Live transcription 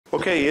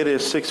Okay, it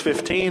is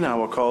 6:15. I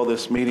will call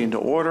this meeting to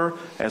order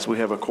as we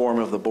have a quorum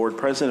of the board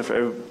present. If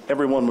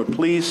everyone would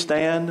please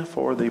stand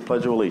for the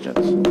Pledge of Allegiance.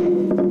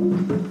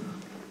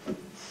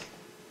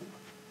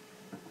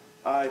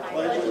 I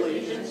pledge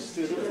allegiance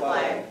to the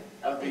flag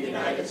of the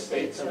United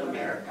States of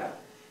America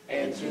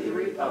and to the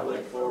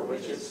republic for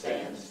which it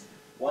stands,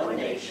 one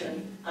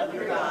nation,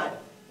 under God,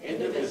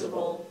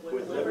 indivisible,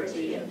 with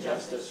liberty and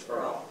justice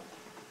for all.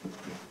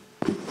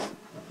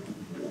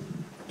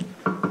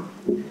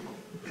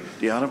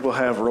 Deanna will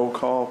have roll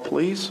call,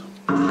 please.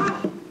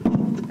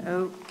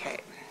 Okay.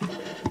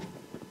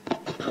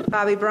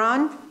 Bobby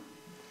Braun,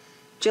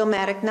 Jill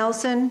Maddock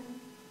Nelson,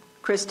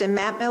 Kristen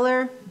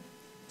Mattmiller,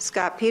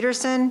 Scott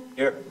Peterson.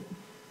 Here.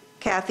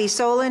 Kathy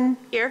Solon.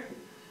 Here.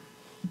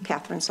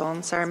 Catherine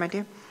Solon, sorry, my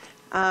dear.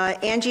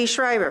 Angie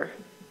Schreiber.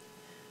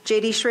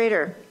 J.D.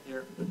 Schrader.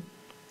 Here.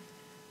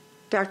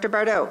 Dr.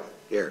 Bardot.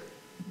 Here.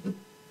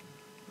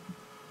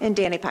 And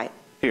Danny Pite.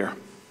 Here.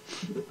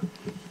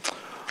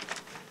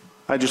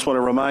 I just want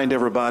to remind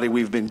everybody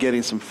we've been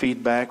getting some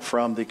feedback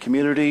from the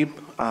community.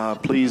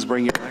 Please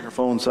bring your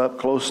microphones up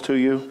close to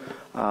you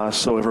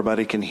so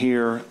everybody can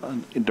hear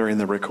during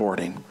the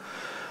recording.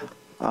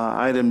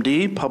 Item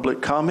D,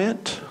 public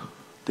comment.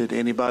 Did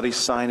anybody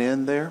sign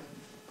in there?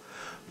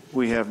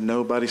 We have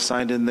nobody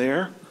signed in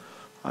there.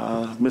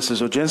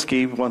 Mrs.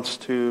 Oginski wants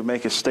to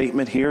make a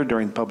statement here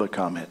during public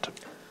comment.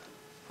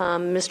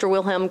 Mr.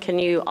 Wilhelm, can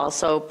you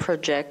also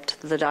project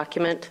the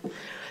document?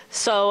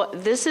 So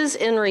this is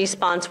in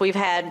response. We've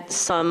had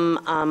some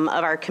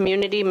of our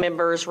community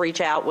members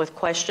reach out with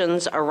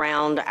questions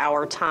around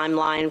our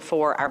timeline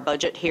for our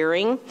budget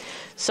hearing.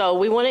 So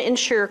we want to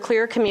ensure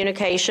clear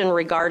communication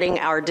regarding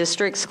our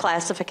district's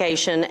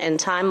classification and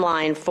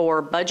timeline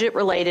for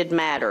budget-related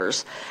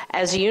matters.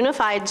 As a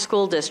unified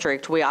school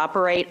district, we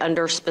operate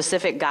under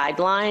specific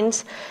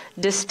guidelines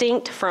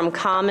distinct from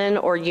common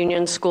or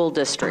union school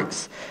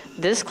districts.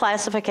 This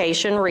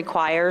classification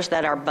requires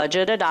that our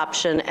budget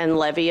adoption and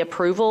levy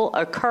approval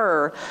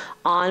occur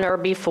on or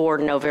before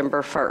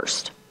November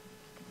 1st.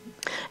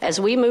 As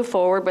we move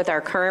forward with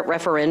our current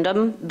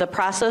referendum, the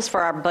process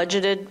for our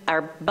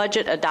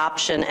budget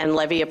adoption and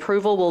levy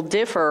approval will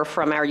differ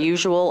from our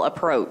usual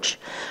approach.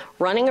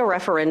 Running a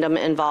referendum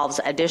involves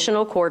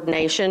additional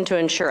coordination to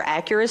ensure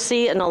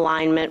accuracy and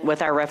alignment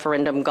with our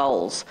referendum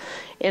goals.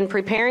 In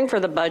preparing for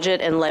the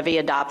budget and levy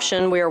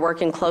adoption, we are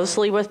working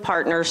closely with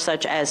partners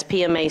such as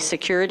PMA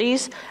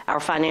Securities, our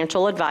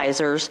financial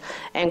advisors,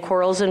 and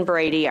Quarles &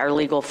 Brady, our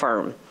legal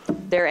firm.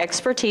 Their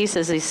expertise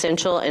is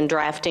essential in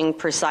drafting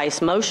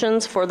precise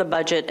motions for the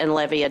budget and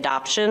levy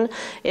adoption,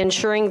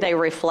 ensuring they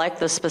reflect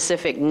the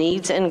specific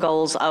needs and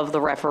goals of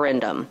the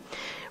referendum.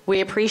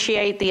 We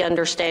appreciate the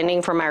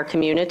understanding from our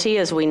community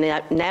as we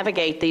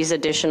navigate these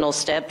additional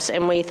steps,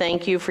 and we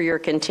thank you for your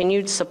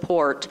continued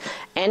support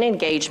and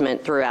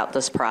engagement throughout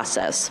this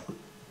process.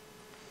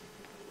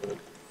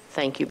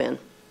 Thank you, Ben.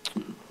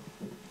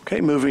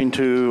 Okay, moving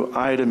to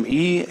item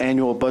E,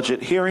 annual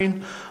budget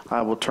hearing.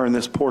 I will turn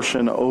this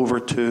portion over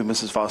to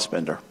Mrs.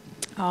 Fossbender.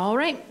 All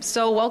right,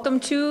 so welcome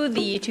to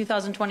the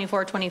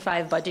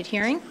 2024-25 budget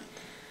hearing.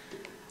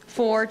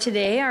 For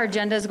today, our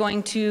agenda is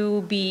going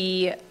to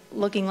be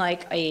looking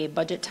like a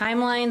budget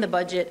timeline, the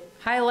budget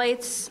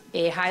highlights,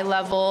 a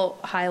high-level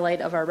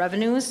highlight of our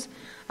revenues,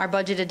 our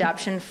budget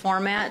adoption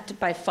format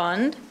by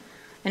fund,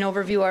 an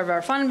overview of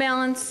our fund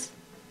balance,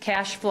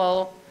 cash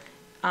flow,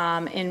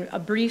 and a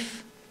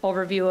brief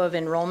overview of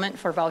enrollment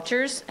for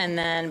vouchers, and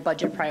then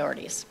budget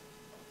priorities.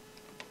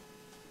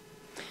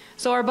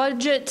 So our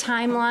budget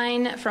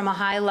timeline from a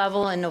high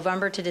level in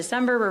November to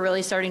December, we're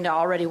really starting to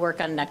already work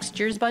on next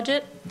year's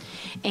budget.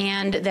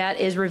 And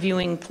that is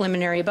reviewing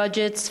preliminary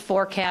budgets,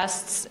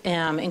 forecasts,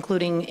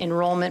 including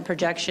enrollment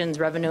projections,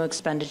 revenue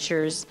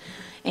expenditures,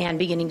 and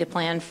beginning to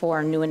plan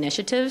for new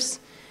initiatives.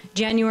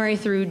 January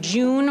through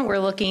June, we're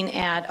looking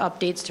at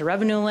updates to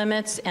revenue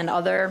limits and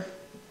other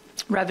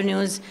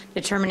revenues,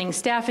 determining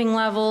staffing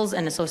levels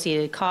and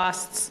associated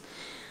costs.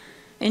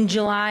 In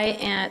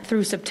July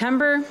through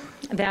September,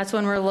 that's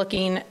when we're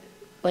looking,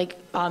 like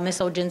Ms.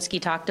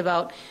 Oginski talked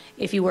about,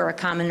 if you were a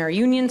common or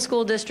union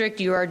school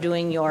district, you are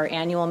doing your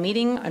annual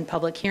meeting and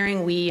public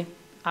hearing. We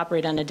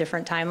operate on a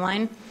different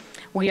timeline.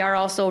 We are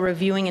also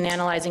reviewing and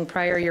analyzing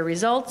prior year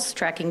results,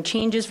 tracking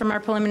changes from our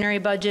preliminary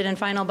budget and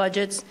final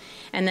budgets,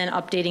 and then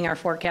updating our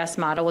forecast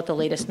model with the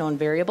latest known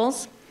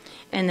variables.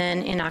 And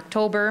then in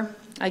October,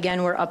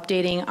 again, we're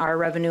updating our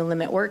revenue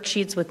limit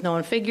worksheets with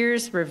known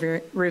figures,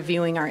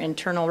 reviewing our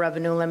internal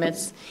revenue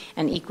limits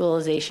and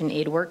equalization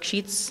aid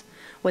worksheets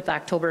with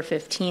October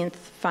 15th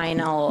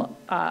final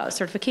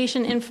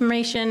certification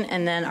information,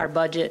 and then our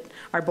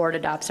board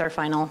adopts our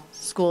final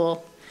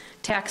school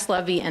tax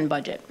levy and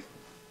budget.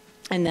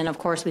 And then, of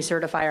course, we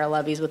certify our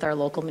levies with our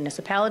local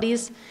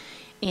municipalities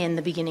in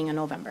the beginning of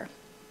November.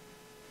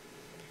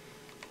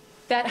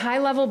 That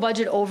high-level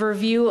budget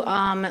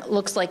overview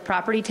looks like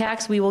property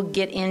tax. We will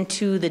get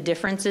into the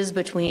differences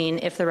between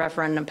if the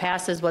referendum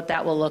passes, what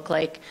that will look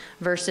like,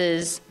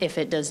 versus if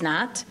it does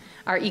not.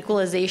 Our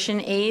equalization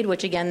aid,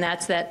 which again,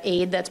 that's that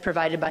aid that's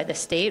provided by the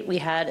state. We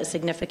had a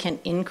significant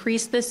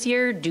increase this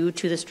year due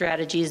to the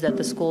strategies that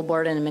the school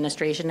board and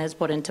administration has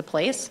put into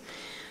place.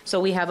 So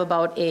we have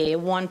about a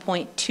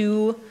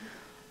 $1.2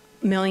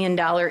 million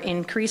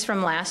increase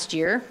from last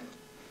year.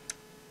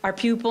 Our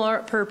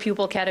per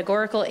pupil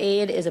categorical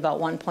aid is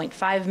about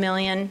 1.5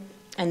 million.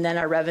 And then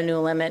our revenue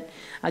limit,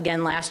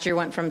 again, last year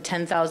went from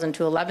 10,000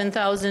 to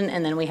 11,000,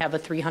 and then we have a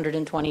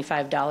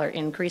 $325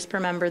 increase per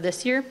member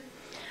this year.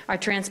 Our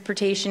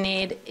transportation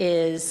aid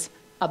is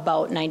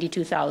about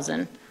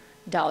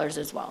 $92,000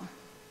 as well.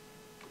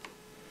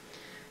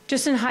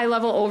 Just in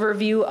high-level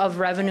overview of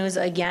revenues,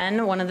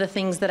 again, one of the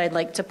things that I'd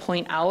like to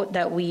point out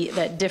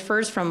that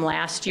differs from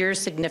last year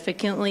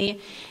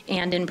significantly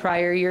and in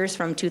prior years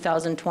from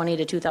 2020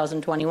 to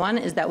 2021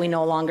 is that we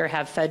no longer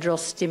have federal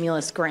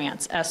stimulus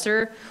grants.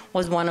 ESSER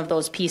was one of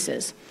those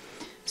pieces.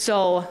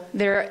 So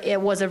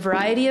it was a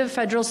variety of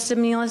federal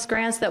stimulus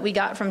grants that we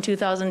got from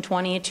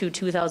 2020 to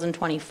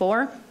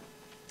 2024,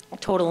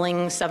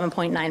 totaling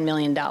 $7.9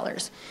 million.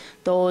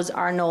 Those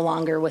are no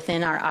longer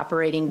within our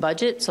operating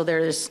budget, so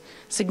there's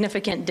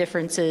significant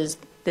differences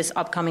this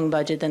upcoming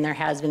budget than there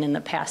has been in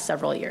the past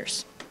several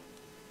years.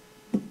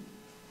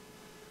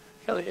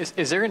 Kelly,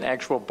 is there an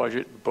actual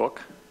budget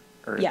book?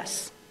 Or?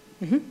 Yes.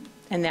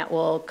 And that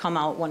will come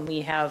out when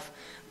we have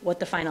what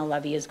the final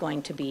levy is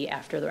going to be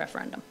after the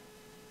referendum.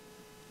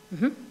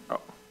 Oh.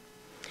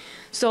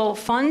 So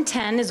Fund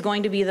 10 is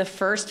going to be the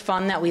first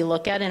fund that we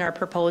look at in our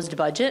proposed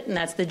budget, and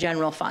that's the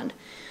general fund.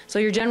 So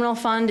your general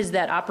fund is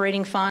that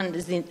operating fund,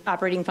 is the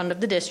operating fund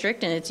of the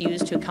district, and it's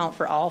used to account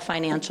for all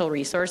financial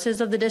resources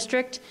of the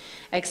district,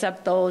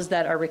 except those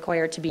that are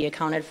required to be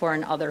accounted for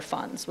in other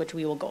funds, which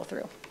we will go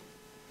through.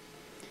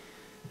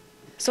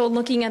 So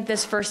looking at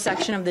this first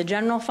section of the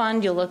general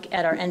fund, you'll look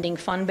at our ending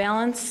fund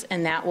balance,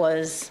 and that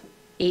was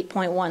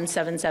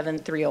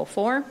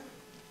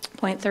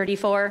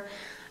 8.177304.34.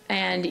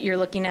 And you're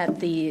looking at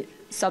the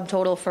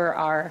subtotal for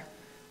our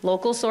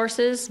local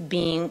sources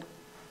being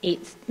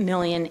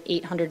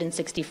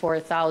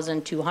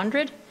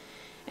 $8,864,200.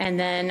 And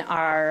then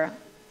our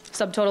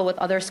subtotal with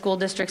other school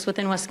districts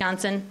within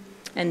Wisconsin,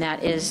 and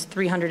that is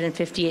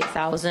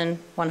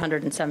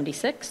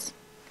 $358,176.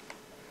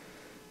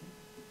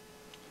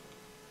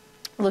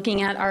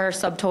 Looking at our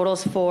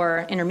subtotals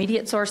for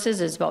intermediate sources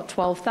is about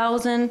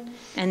 12,000,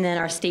 and then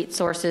our state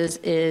sources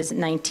is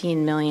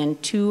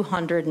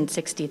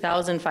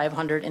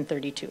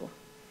 19,260,532.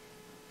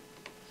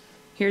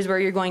 Here's where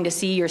you're going to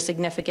see your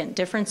significant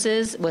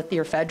differences with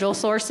your federal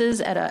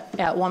sources at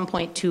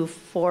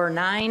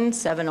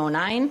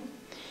 1.249709.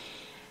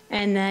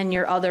 And then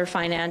your other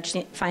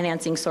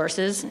financing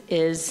sources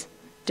is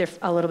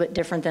a little bit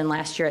different than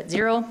last year at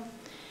 0.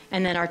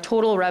 And then our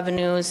total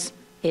revenues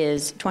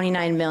is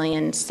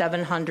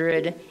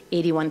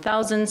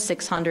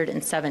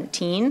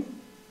 $29,781,617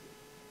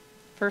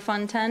 for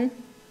Fund 10.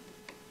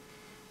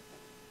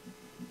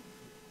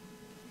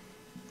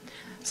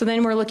 So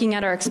then we're looking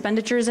at our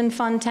expenditures in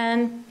Fund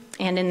 10,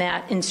 and in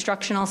that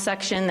instructional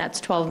section,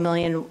 that's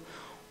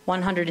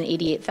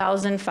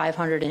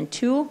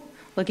 $12,188,502.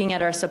 Looking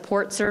at our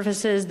support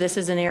services, this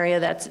is an area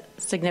that's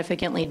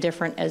significantly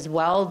different as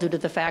well due to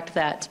the fact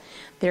that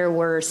there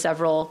were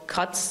several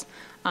cuts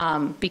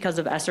because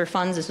of ESSER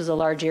funds. This was a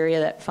large area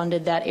that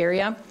funded that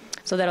area.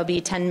 So that'll be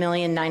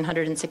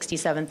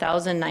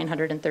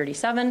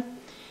 $10,967,937.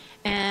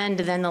 And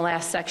then the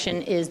last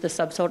section is the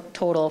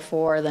subtotal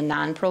for the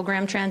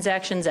non-program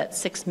transactions at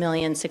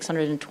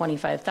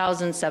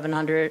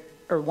 $6,625,700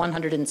 or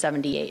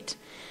 178.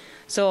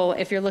 So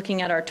if you're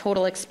looking at our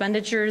total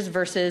expenditures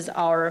versus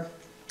our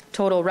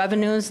total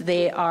revenues,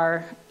 they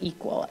are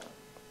equal.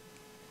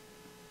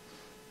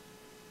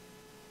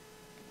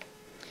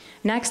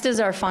 Next is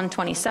our Fund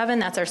 27,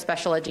 that's our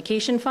special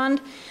education fund.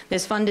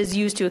 This fund is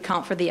used to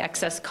account for the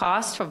excess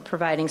cost of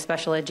providing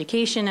special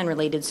education and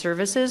related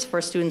services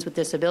for students with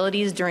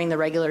disabilities during the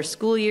regular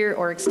school year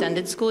or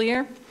extended school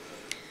year.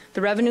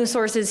 The revenue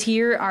sources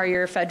here are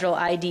your federal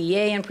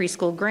IDEA and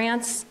preschool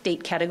grants,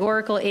 state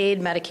categorical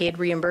aid, Medicaid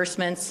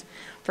reimbursements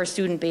for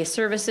student-based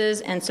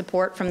services, and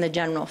support from the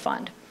general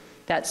fund.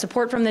 That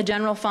support from the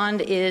general fund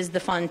is the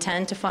Fund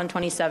 10 to Fund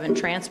 27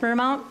 transfer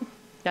amount.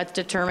 That's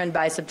determined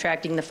by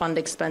subtracting the fund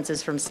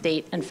expenses from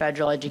state and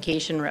federal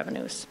education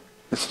revenues.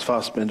 Mrs.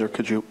 Fossbender,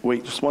 could you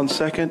wait just 1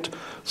 second?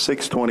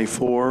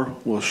 624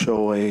 will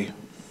show a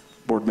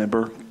board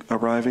member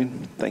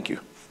arriving. Thank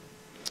you.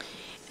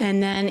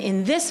 And then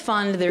in this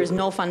fund, there's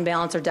no fund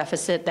balance or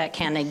deficit that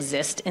can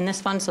exist in this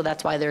fund, so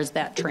that's why there's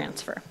that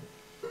transfer.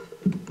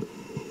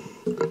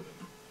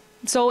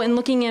 So in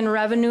looking in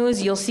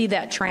revenues, you'll see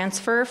that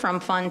transfer from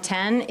Fund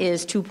 10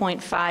 is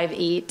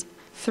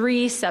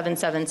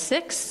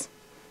 $2.583,776.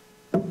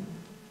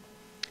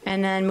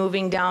 And then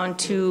moving down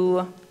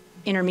to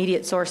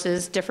intermediate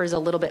sources differs a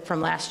little bit from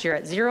last year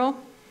at 0.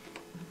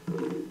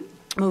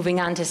 Moving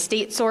on to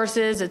state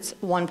sources, it's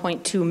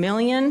 1.2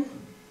 million.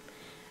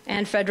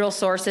 And federal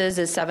sources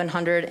is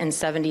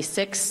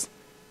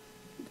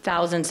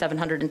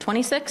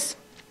 $776,726.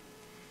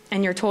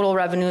 And your total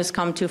revenues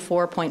come to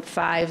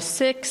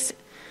 4.56,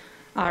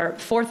 or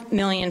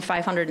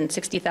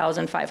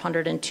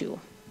 $4,560,502.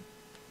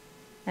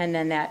 And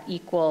then that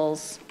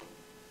equals,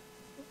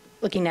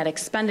 looking at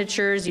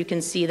expenditures, you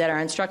can see that our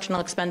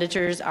instructional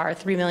expenditures are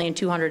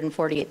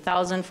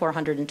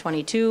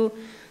 $3,248,422.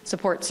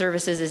 Support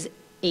services is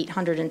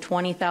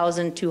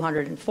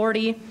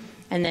 $820,240.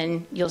 And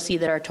then you'll see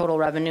that our total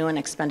revenue and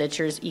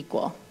expenditures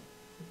equal.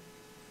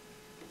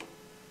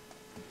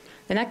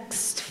 The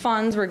next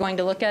funds we're going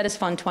to look at is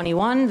Fund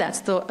 21. That's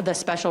the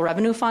special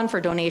revenue fund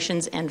for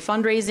donations and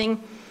fundraising.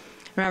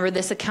 Remember,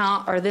 this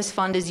account, or this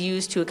fund, is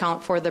used to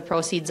account for the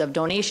proceeds of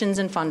donations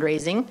and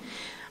fundraising.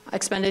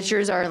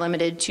 Expenditures are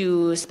limited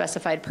to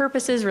specified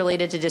purposes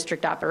related to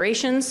district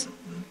operations.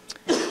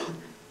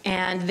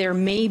 And there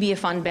may be a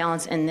fund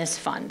balance in this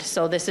fund.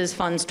 So this is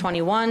funds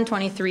 21,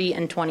 23,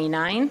 and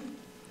 29.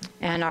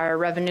 And our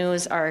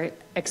revenues are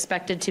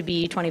expected to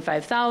be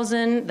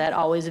 $25,000. That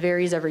always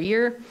varies every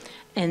year.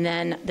 And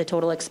then the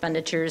total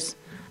expenditures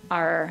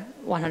are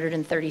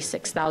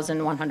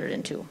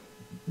 $136,102.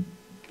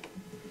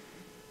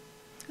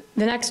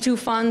 The next two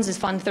funds is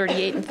Fund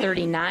 38 and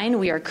 39.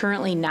 We are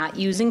currently not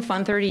using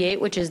Fund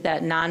 38, which is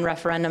that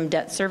non-referendum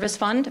debt service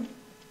fund.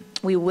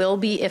 We will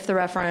be, if the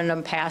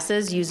referendum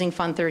passes, using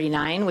Fund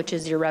 39, which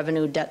is your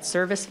revenue debt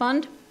service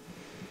fund.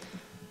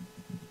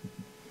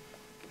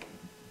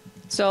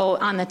 So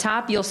on the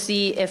top, you'll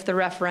see if the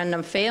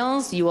referendum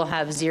fails, you will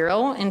have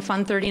 0 in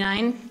Fund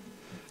 39.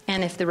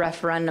 And if the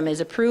referendum is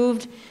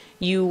approved,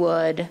 you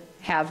would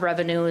have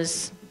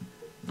revenues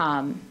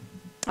of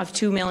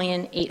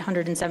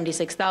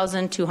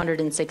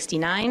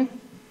 $2,876,269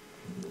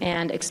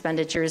 and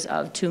expenditures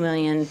of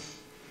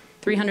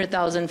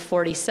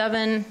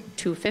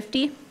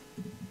 $2,300,047,250.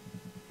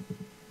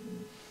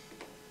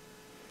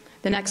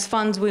 The next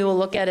funds we will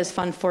look at is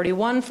Fund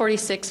 41,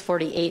 46,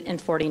 48, and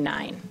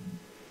 49.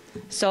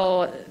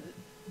 So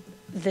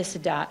this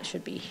dot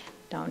should be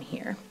down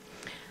here.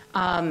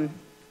 Fund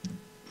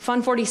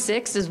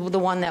 46 is the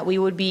one that we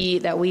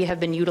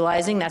have been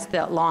utilizing. That's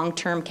the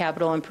long-term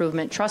capital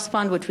improvement trust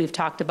fund, which we've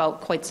talked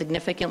about quite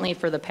significantly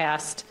for the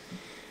past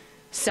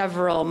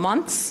several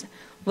months,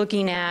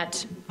 looking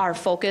at our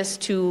focus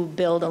to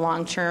build a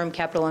long-term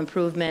capital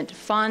improvement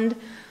fund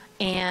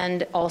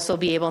and also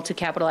be able to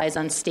capitalize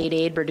on state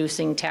aid,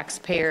 reducing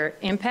taxpayer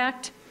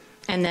impact.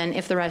 And then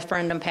if the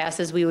referendum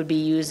passes, we would be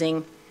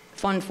using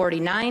Fund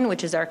 49,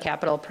 which is our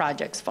capital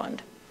projects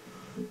fund.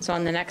 So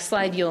on the next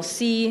slide, you'll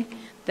see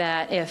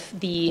that if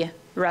the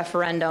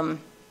referendum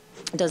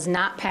does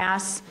not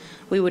pass,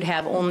 we would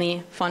have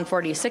only Fund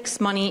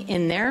 46 money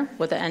in there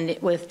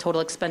with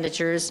total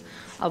expenditures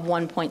of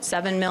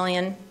 $1.7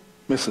 million.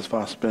 Mrs.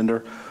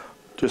 Fossbender,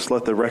 just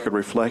let the record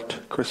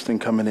reflect Kristen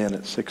coming in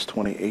at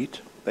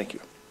 628. Thank you.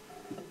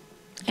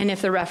 And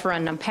if the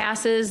referendum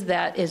passes,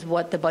 that is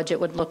what the budget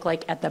would look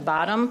like at the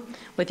bottom,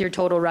 with your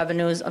total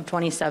revenues of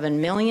 $27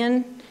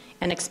 million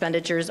and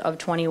expenditures of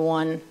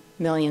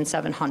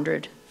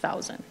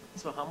 $21,700,000.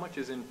 So how much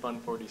is in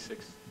Fund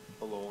 46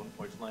 alone?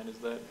 Which line is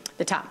that?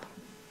 The top.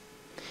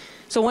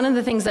 So one of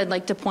the things I'd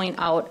like to point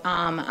out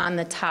on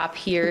the top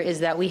here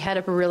is that we had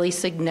a really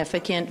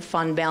significant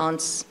fund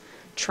balance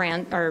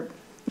or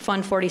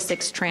Fund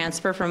 46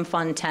 transfer from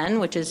Fund 10,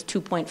 which is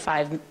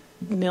 $2.5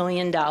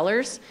 million.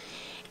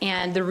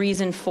 And the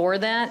reason for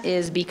that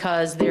is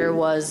because there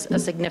was a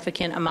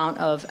significant amount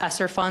of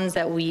ESSER funds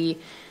that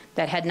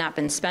had not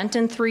been spent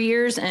in 3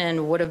 years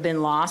and would have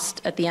been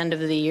lost at the end of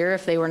the year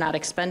if they were not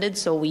expended.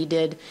 So we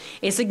did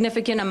a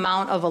significant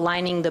amount of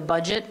aligning the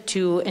budget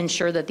to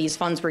ensure that these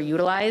funds were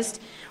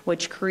utilized,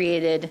 which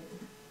created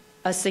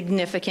a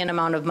significant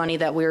amount of money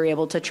that we were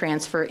able to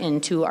transfer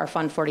into our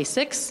Fund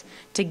 46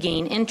 to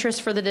gain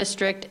interest for the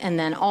district, and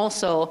then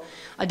also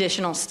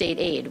additional state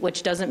aid,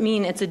 which doesn't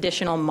mean it's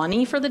additional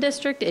money for the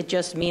district. It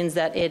just means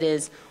that it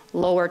is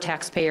lower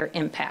taxpayer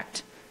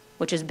impact,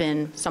 which has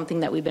been something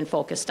that we've been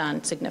focused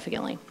on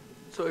significantly.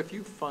 So if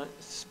you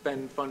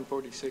spend Fund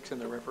 46 and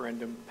the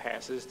referendum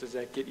passes, does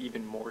that get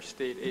even more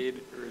state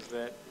aid, or is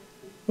that?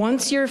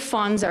 Once your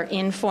funds are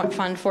in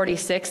Fund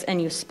 46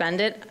 and you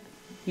spend it,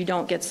 you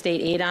don't get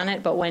state aid on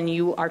it, but when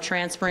you are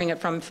transferring it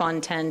from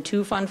Fund 10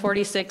 to Fund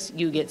 46,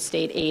 you get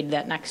state aid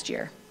that next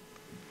year.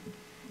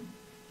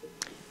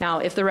 Now,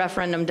 if the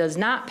referendum does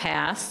not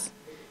pass,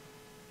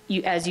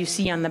 as you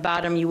see on the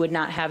bottom, you would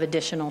not have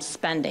additional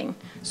spending.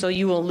 So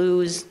you will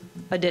lose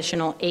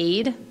additional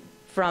aid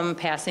from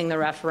passing the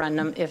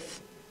referendum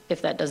if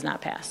that does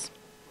not pass.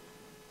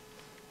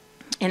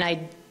 And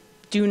I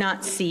do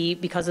not see,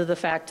 because of the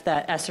fact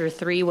that ESSER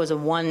 3 was a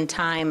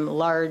one-time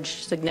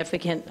large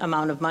significant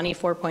amount of money,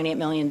 $4.8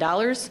 million,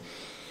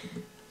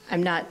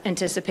 I'm not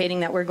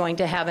anticipating that we're going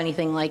to have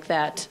anything like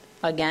that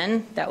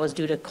again. That was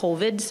due to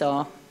COVID,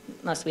 so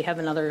unless we have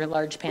another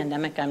large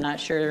pandemic, I'm not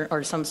sure,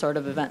 or some sort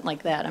of event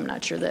like that, I'm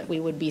not sure that we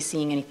would be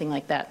seeing anything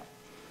like that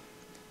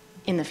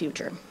in the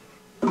future,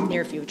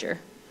 near future.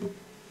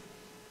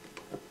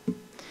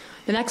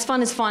 The next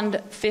fund is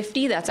Fund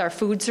 50. That's our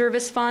food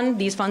service fund.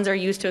 These funds are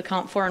used to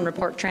account for and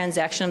report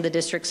transaction of the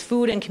district's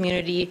food and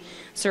community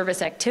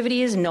service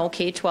activities. No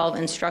K-12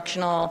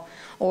 instructional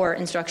or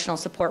instructional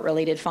support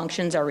related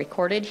functions are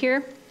recorded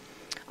here.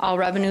 All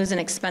revenues and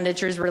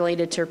expenditures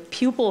related to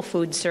pupil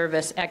food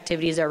service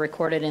activities are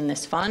recorded in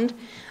this fund.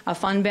 A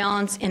fund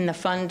balance in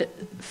the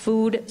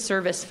food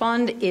service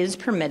fund is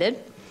permitted.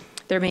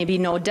 There may be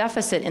no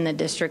deficit in the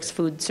district's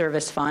food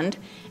service fund.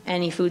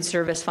 Any food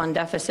service fund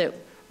deficit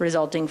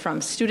resulting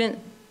from student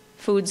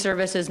food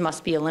services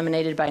must be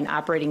eliminated by an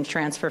operating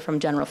transfer from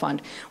general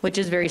fund, which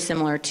is very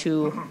similar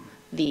to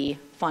the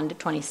Fund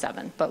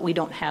 27, but we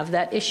don't have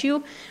that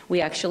issue.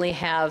 We actually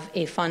have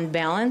a fund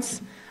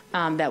balance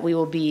that we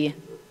will be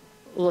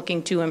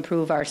looking to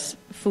improve our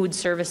food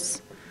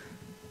service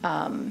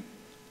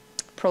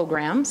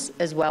programs,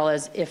 as well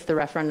as, if the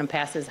referendum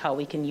passes, how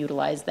we can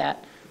utilize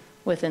that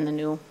within the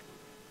new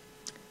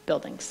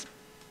buildings.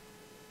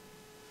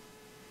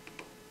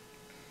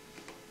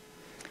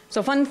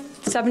 So Fund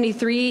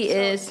 73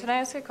 is... Can I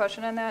ask a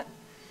question on that?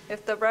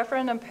 If the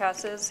referendum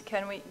passes,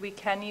 we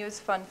can use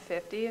Fund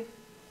 50?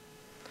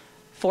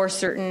 For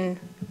certain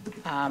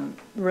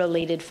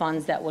related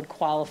funds that would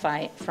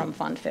qualify from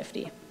Fund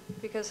 50.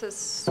 Because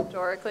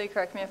historically,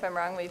 correct me if I'm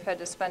wrong, we've had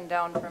to spend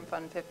down from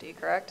Fund 50,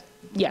 correct?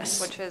 Yes.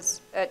 Which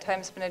has at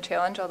times been a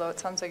challenge, although it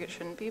sounds like it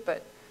shouldn't be,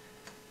 but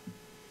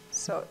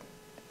so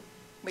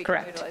we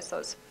Correct. can utilize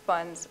those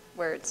funds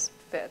where it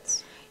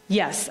fits.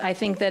 Yes, I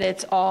think that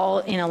it's all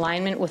in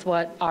alignment with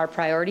what our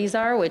priorities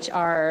are, which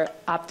are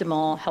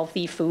optimal,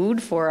 healthy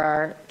food for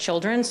our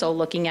children. So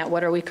looking at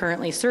what are we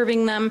currently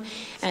serving them,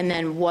 and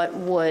then what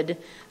would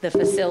the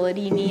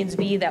facility needs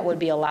be that would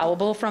be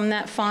allowable from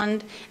that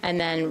fund, and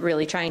then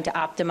really trying to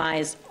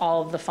optimize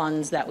all of the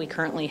funds that we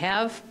currently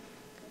have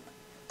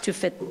to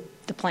fit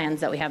the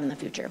plans that we have in the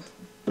future.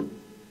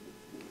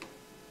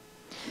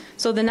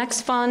 So the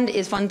next fund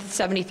is Fund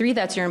 73.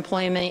 That's your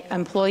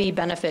employee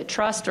benefit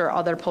trust or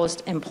other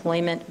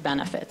post-employment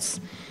benefits.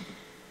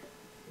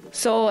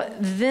 So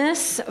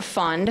this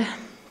fund,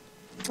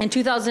 in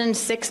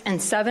 2006 and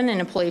 2007, an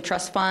employee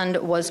trust fund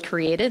was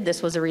created.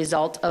 This was a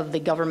result of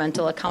the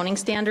Governmental Accounting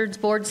Standards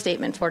Board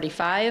Statement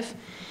 45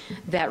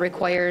 that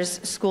requires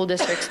school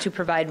districts to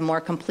provide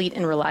more complete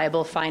and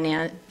reliable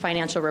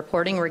financial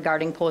reporting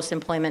regarding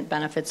post-employment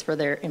benefits for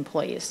their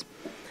employees.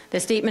 The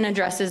statement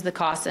addresses the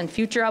costs and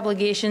future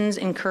obligations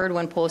incurred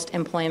when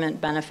post-employment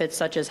benefits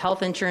such as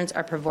health insurance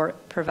are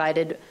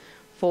provided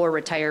for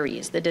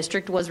retirees. The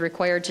district was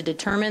required to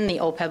determine the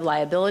OPEB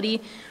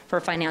liability for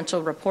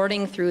financial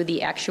reporting through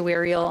the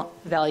actuarial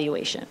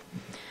valuation.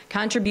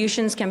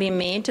 Contributions can be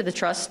made to the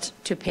trust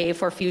to pay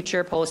for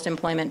future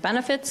post-employment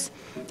benefits,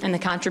 and the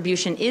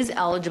contribution is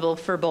eligible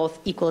for both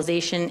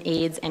equalization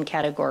aids and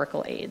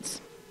categorical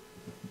aids.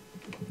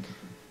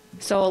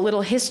 So a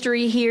little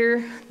history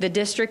here. The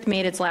district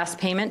made its last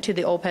payment to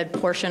the OPEB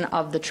portion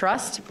of the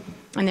trust,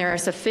 and there are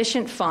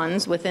sufficient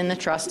funds within the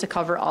trust to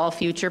cover all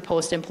future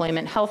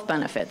post-employment health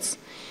benefits.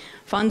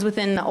 Funds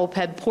within the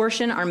OPEB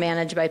portion are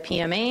managed by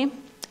PMA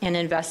and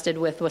invested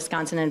with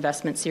Wisconsin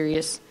Investment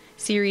Series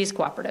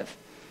Cooperative.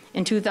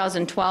 In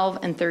 2012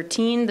 and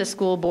 13, the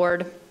school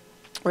board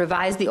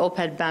revised the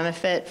OPEB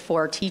benefit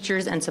for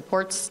teachers and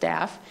support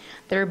staff,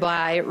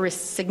 thereby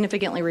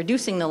significantly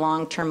reducing the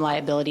long-term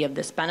liability of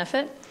this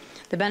benefit.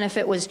 The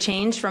benefit was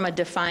changed from a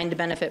defined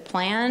benefit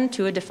plan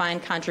to a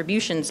defined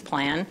contributions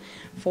plan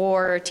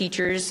for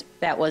teachers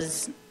that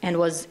was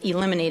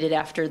eliminated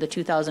after the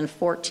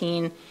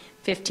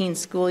 2014-15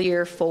 school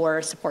year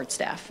for support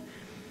staff.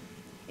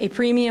 A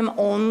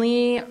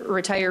premium-only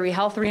retiree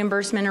health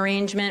reimbursement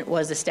arrangement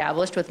was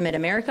established with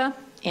Mid-America.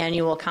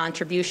 Annual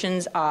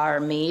contributions are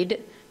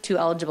made to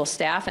eligible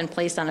staff and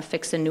placed on a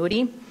fixed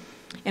annuity.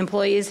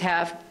 Employees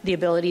have the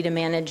ability to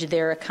manage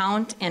their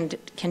account and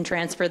can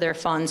transfer their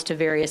funds to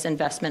various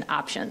investment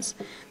options.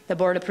 The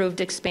board approved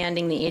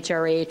expanding the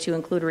HRA to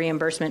include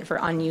reimbursement for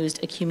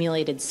unused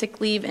accumulated sick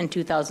leave in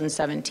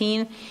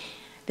 2017.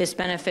 This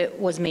benefit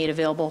was made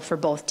available for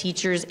both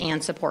teachers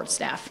and support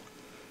staff.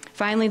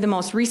 Finally, the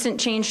most recent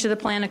change to the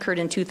plan occurred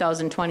in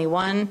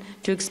 2021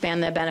 to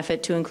expand the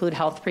benefit to include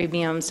health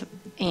premiums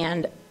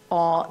and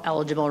all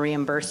eligible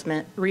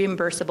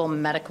reimbursable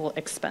medical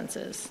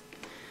expenses.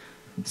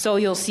 So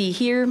you'll see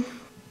here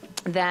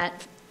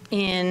that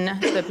in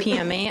the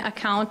PMA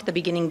account, the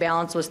beginning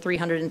balance was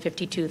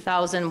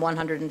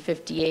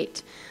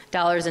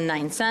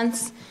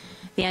 $352,158.09.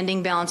 The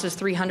ending balance was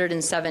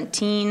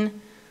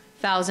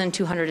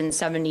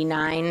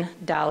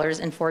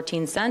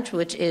 $317,279.14,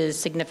 which is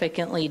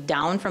significantly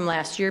down from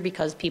last year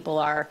because people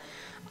are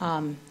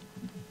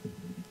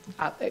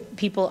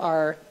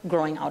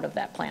growing out of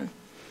that plan.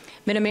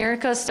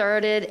 Mid-America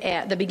started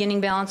at, the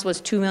beginning balance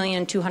was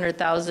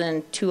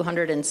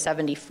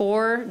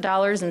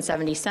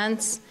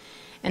 $2,200,274.70,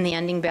 and the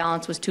ending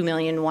balance was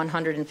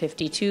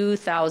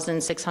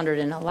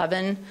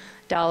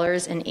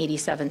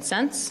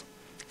 $2,152,611.87,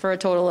 for a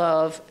total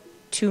of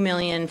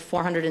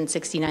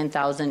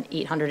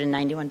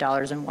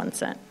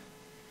 $2,469,891.01.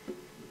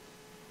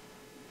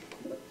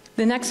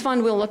 The next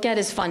fund we'll look at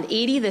is Fund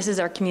 80. This is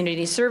our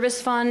community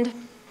service fund.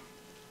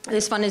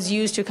 This fund is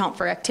used to account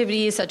for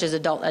activities such as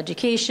adult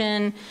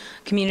education,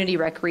 community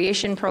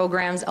recreation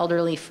programs,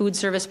 elderly food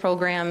service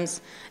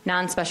programs,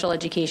 non-special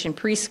education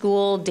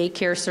preschool,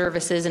 daycare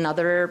services, and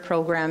other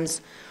programs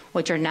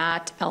which are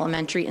not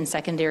elementary and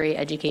secondary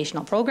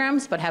educational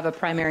programs, but have a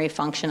primary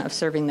function of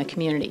serving the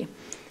community.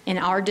 In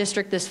our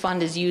district, this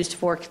fund is used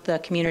for the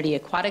Community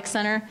Aquatic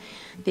Center.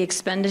 The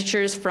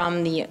expenditures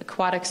from the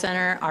Aquatic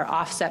Center are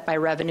offset by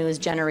revenues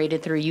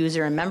generated through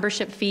user and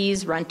membership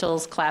fees,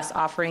 rentals, class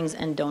offerings,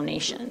 and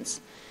donations.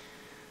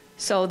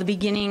 So the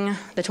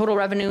total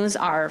revenues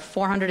are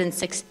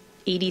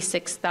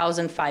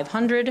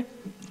 $486,500,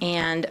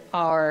 and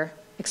our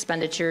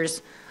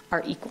expenditures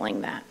are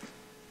equaling that.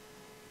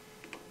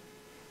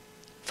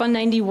 Fund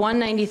 91,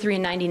 93,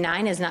 and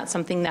 99 is not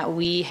something that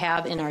we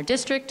have in our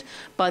district,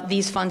 but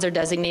these funds are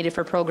designated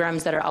for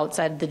programs that are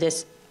outside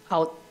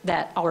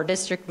that our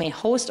district may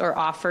host or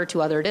offer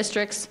to other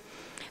districts.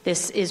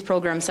 This is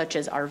programs such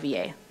as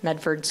RVA.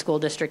 Medford School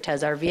District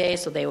has RVA,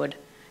 so they would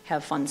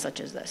have funds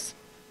such as this.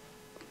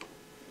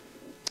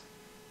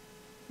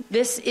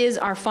 This is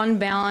our fund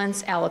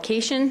balance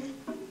allocation.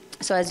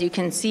 So as you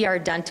can see, our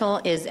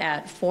dental is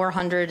at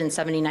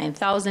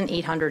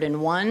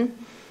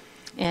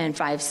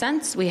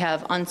 $479,801.05. We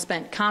have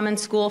unspent common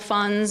school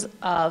funds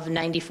of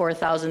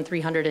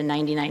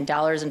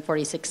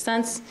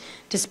 $94,399.46.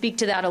 To speak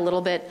to that a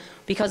little bit,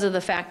 because of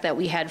the fact that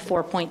we had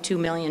 $4.2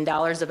 million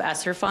of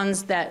ESSER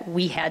funds that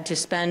we had to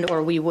spend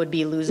or we would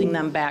be losing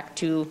them back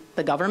to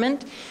the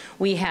government,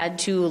 we had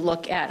to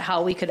look at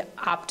how we could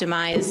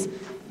optimize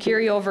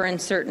carryover in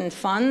certain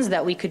funds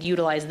that we could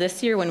utilize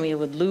this year when we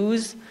would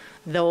lose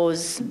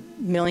those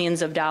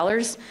millions of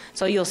dollars.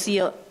 So you'll see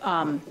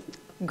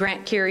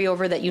grant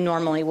carryover that you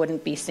normally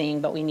wouldn't be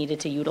seeing, but we needed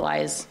to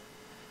utilize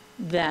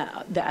the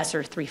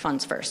ESSER 3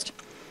 funds first.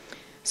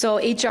 So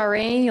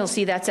HRA, you'll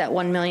see that's at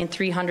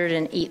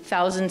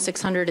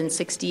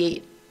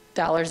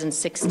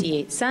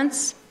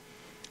 $1,308,668.68.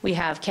 We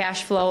have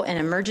cash flow and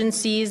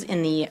emergencies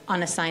in the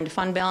unassigned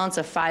fund balance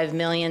of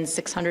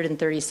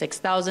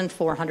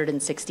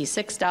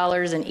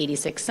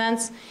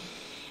 $5,636,466.86.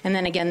 And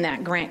then again,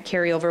 that grant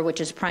carryover, which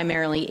is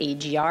primarily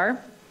AGR,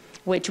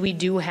 which we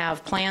do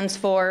have plans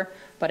for,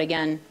 but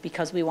again,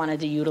 because we wanted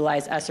to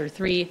utilize ESSER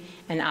 3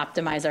 and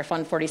optimize our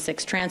Fund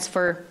 46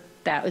 transfer,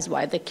 that is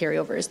why the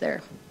carryover is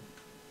there.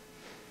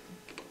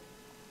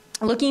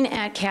 Looking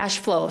at cash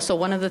flow, so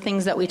one of the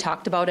things that we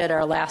talked about at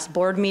our last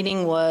board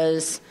meeting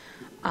was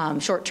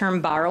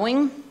short-term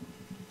borrowing.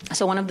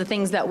 So one of the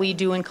things that we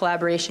do in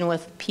collaboration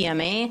with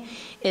PMA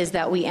is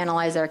that we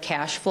analyze our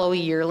cash flow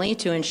yearly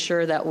to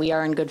ensure that we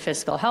are in good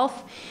fiscal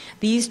health.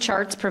 These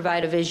charts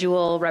provide a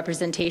visual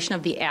representation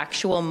of the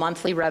actual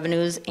monthly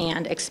revenues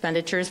and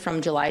expenditures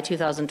from July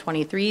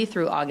 2023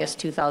 through August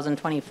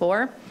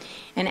 2024.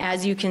 And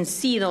as you can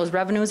see, those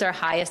revenues are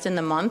highest in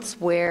the months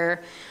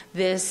where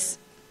this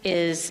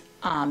is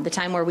the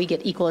time where we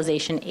get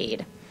equalization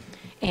aid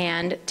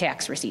and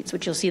tax receipts,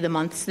 which you'll see the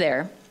months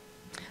there.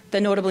 The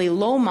notably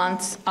low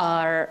months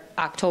are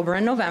October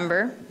and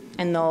November,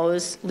 and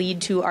those lead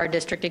to our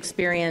district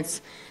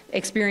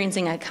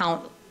experiencing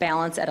account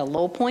balance at a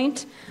low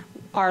point.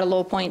 Our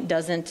low point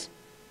doesn't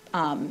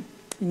have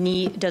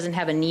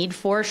a need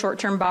for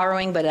short-term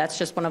borrowing, but that's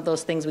just one of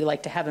those things we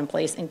like to have in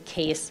place in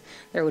case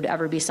there would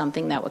ever be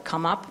something that would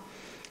come up.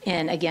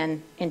 And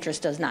again,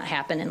 interest does not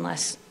happen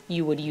unless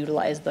you would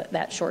utilize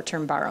that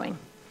short-term borrowing.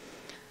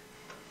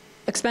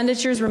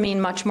 Expenditures remain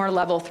much more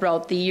level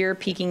throughout the year,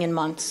 peaking in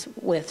months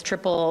with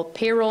triple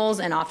payrolls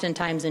and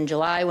oftentimes in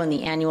July when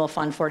the annual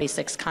Fund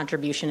 46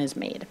 contribution is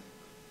made.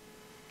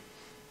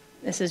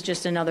 This is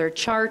just another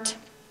chart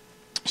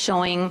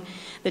showing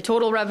the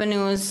total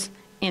revenues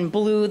in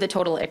blue, the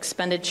total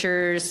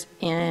expenditures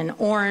in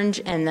orange,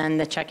 and then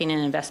the checking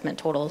and investment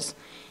totals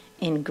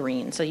in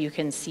green. So you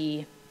can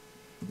see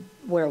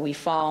where we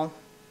fall.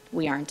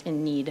 We aren't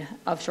in need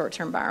of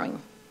short-term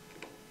borrowing.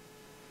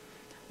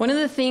 One of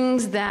the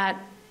things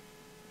that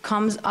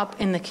comes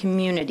up in the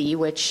community,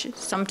 which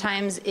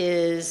sometimes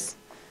is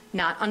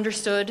not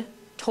understood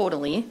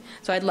totally,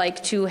 so I'd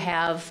like to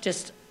have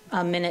just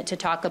a minute to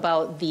talk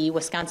about the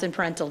Wisconsin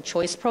Parental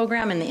Choice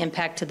Program and the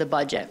impact to the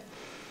budget.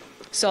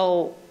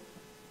 So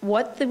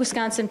what the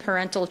Wisconsin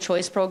Parental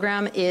Choice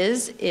Program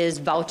is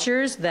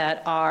vouchers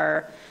that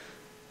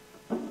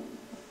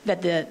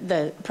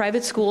the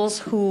private schools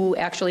who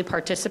actually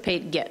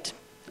participate get.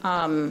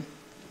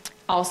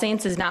 All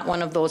Saints is not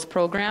one of those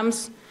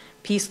programs.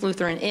 Peace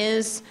Lutheran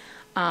is.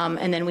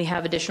 And then we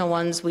have additional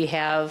ones. We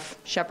have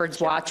Shepherd's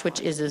Watch, which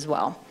is as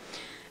well.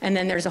 And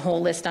then there's a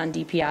whole list on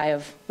DPI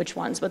of which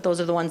ones, but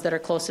those are the ones that are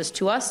closest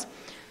to us.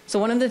 So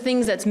one of the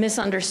things that's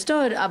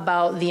misunderstood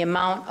about the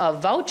amount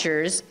of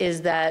vouchers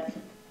is that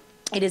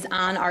it is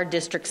on our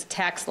district's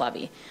tax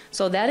levy.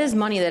 So that is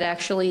money that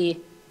actually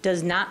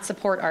does not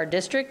support our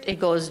district. It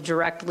goes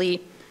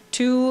directly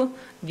to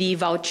the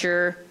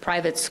voucher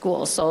private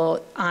schools.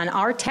 So on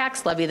our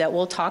tax levy that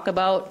we'll talk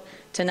about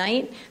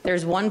tonight,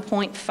 there's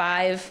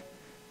 $1.5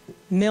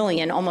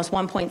 million, almost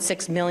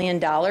 $1.6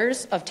 million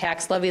of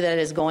tax levy that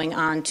is going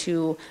on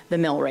to the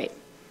mill rate.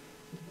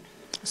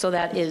 So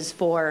that is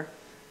for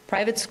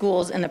private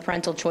schools and the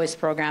parental choice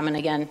program. And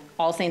again,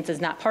 All Saints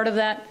is not part of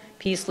that.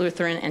 Peace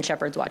Lutheran and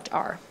Shepherd's Watch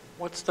are.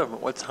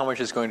 How much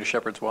is going to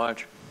Shepherd's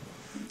Watch?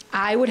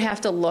 I would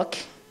have to look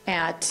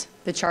at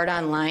the chart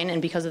online,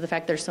 and because of the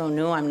fact they're so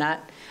new,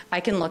 I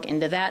can look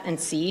into that and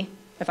see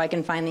if I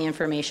can find the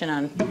information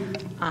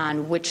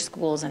on which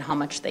schools and how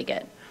much they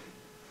get.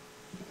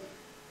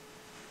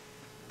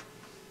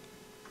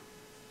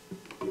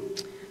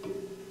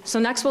 So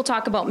next we'll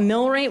talk about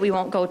mill rate. We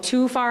won't go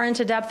too far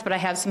into depth, but I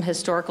have some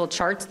historical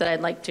charts that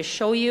I'd like to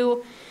show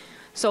you.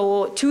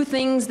 So two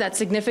things that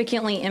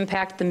significantly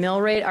impact the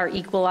mill rate are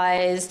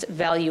equalized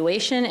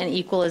valuation and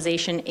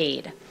equalization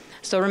aid.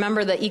 So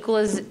remember, the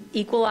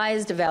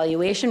equalized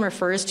valuation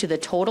refers to the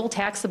total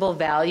taxable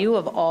value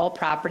of all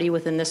property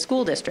within the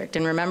school district.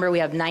 And remember, we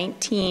have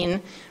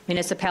 19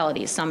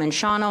 municipalities, some in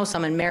Shawano,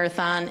 some in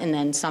Marathon, and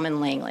then some in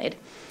Langlade.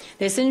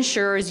 This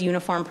ensures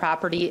uniform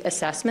property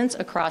assessments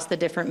across the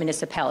different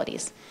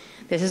municipalities.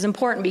 This is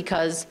important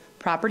because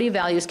property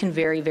values can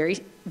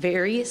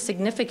vary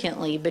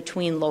significantly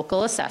between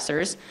local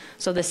assessors,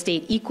 so the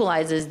state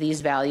equalizes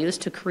these values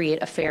to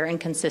create a fair and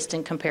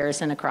consistent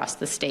comparison across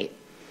the state.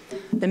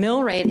 The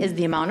mill rate is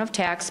the amount of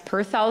tax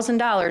per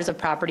 $1,000 of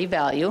property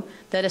value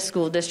that a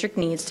school district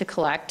needs to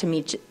collect to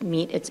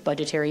meet its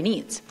budgetary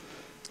needs.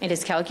 It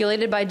is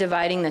calculated by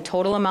dividing the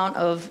total amount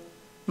of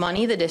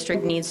money the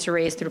district needs to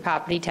raise through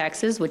property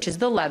taxes, which is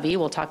the levy,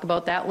 we'll talk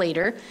about that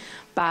later,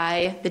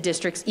 by the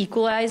district's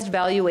equalized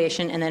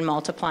valuation and then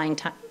multiplying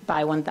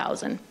by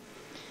 1,000.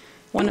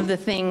 One of the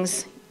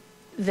things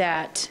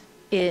that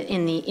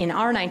in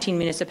our 19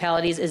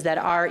 municipalities is that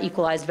our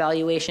equalized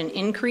valuation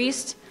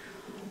increased,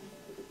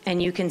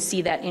 and you can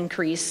see that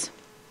increase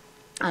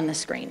on the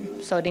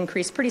screen. So it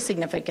increased pretty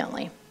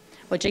significantly,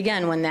 which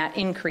again, when that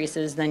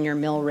increases, then your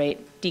mill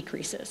rate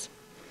decreases.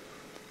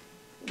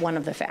 One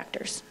of the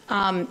factors.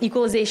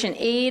 Equalization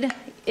aid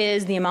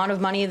is the amount of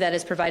money that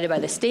is provided by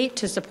the state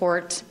to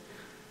support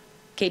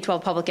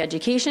K-12 public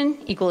education.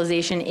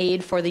 Equalization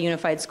aid for the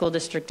Unified School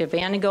District of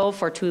Vandago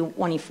for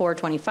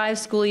 24-25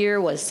 school year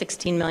was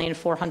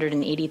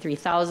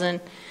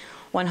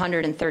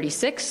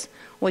 $16,483,136,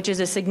 which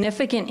is a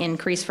significant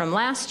increase from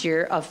last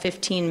year of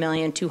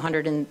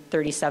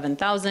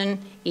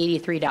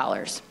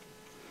 $15,237,083.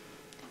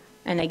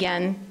 And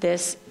again,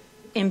 this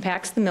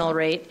impacts the mill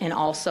rate and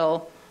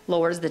also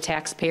lowers the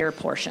taxpayer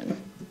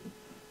portion.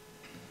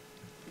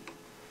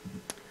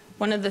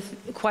 One of the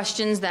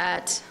questions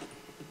that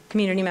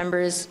community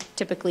members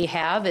typically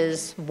have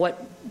is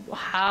what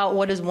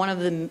is one of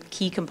the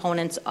key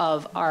components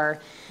of our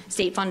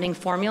state funding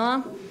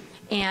formula,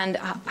 and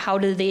how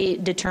do they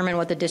determine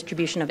what the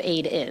distribution of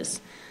aid is?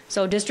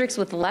 So districts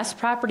with less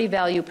property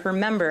value per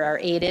member are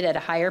aided at a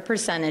higher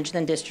percentage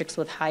than districts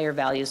with higher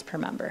values per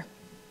member.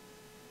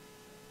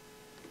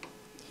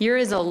 Here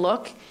is a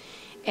look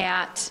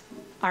at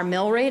our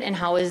mill rate and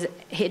how it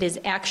is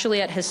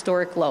actually at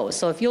historic lows.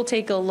 So if you'll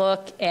take a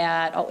look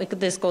at,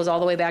 this goes all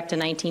the way back to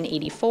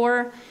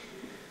 1984.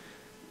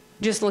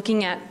 Just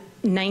looking at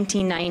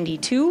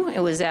 1992, it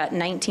was at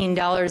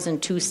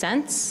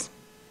 $19.02.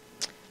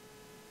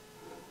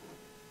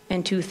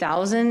 In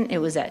 2000, it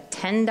was at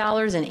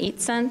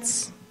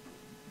 $10.08.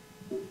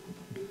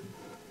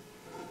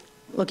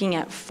 Looking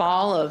at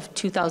fall of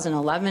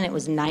 2011, it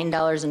was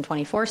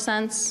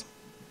 $9.24.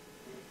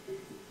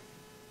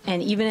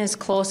 And even as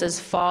close as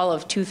fall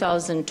of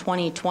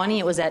 2020,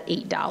 it was at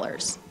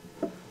 $8.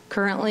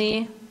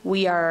 Currently,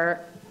 we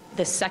are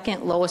the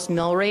second lowest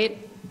mill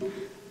rate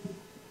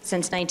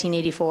since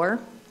 1984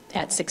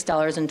 at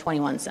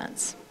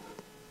 $6.21.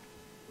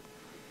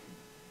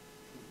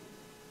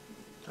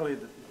 Tell me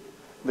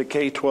the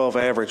K-12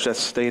 average, that's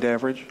state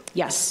average?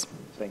 Yes.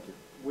 Thank you.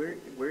 Where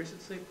does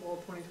it say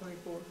fall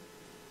 2024?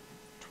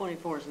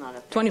 24 is not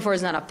up. 24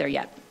 is not up there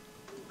yet.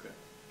 Okay.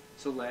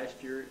 So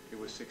last year it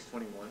was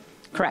 621?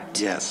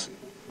 Correct. Yes,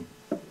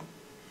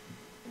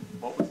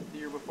 What was it the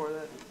year before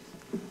that?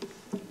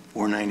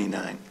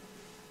 499.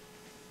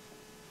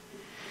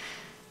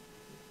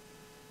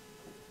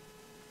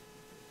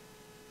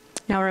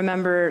 Now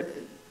remember,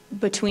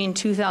 between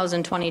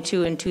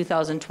 2022 and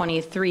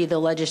 2023, the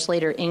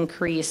legislator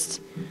increased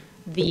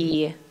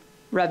the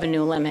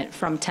revenue limit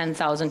from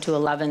 10,000 to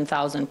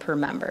 11,000 per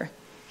member.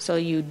 So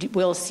you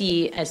will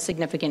see a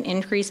significant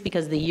increase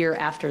because the year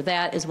after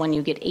that is when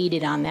you get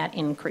aided on that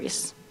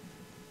increase.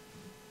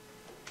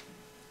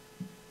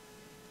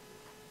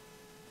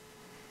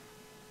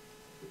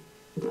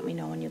 Let me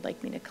know when you'd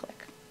like me to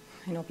click.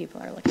 I know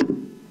people are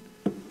looking.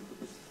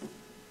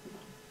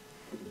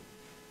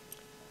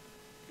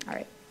 All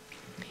right.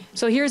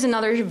 So here's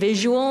another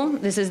visual.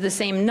 This is the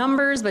same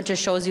numbers, but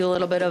just shows you a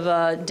little bit of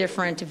a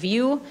different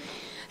view.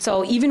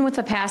 So even with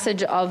the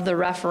passage of the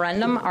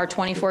referendum, our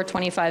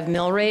 24-25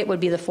 mill rate would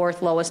be the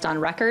fourth lowest on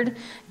record,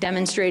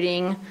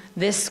 demonstrating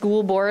this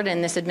school board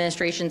and this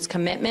administration's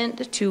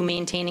commitment to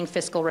maintaining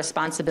fiscal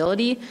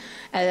responsibility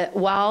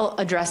while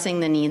addressing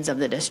the needs of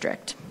the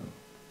district.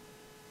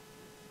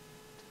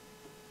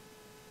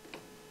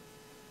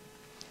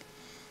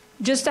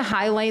 Just to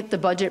highlight the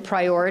budget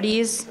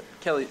priorities,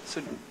 Kelly,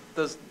 so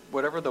does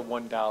whatever the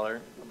 $1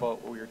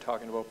 about what we were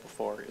talking about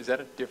before, is that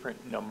a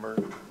different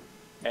number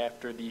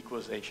after the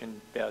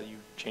equalization value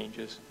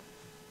changes?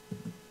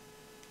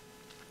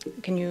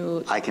 can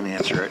you, I can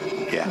answer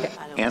it, yeah.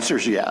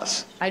 Answer's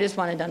yes. I just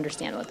wanted to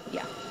understand what,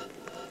 yeah.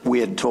 We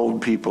had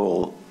told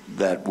people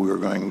that we were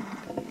going,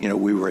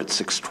 we were at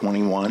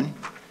 621,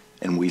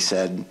 and we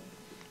said,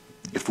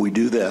 if we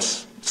do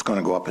this, it's going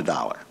to go up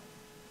 $1.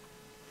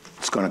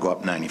 It's going to go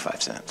up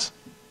 95 cents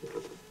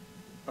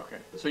Okay,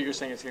 so you're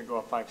saying it's going to go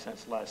up 5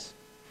 cents less?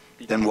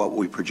 than what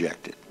we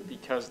projected.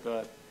 Because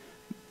the.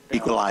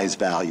 Equalized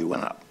value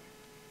went up.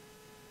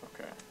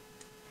 Okay.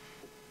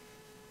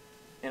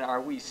 And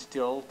are we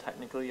still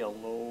technically a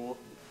low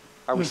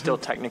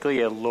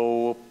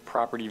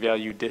property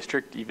value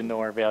district, even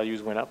though our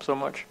values went up so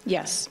much?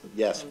 Yes.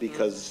 Yes,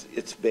 because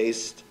it's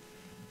based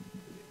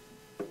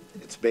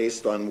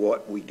on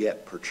what we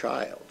get per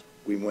child.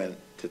 We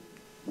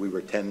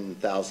were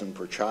 10,000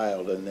 per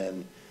child, and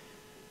then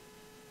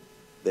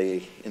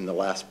in the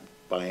last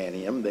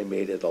biennium, they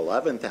made it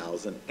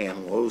 11,000,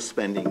 and low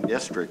spending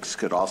districts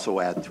could also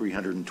add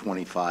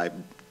 325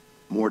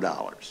 more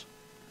dollars.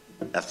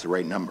 That's the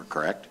right number,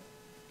 correct?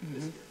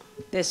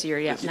 This year,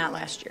 yeah, not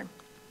last year.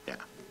 Yeah.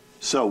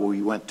 So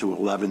we went to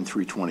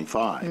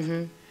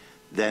 11,325.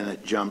 Then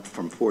it jumped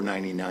from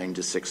 499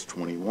 to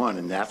 621,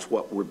 and that's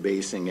what we're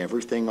basing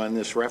everything on.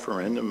 This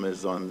referendum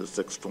is on the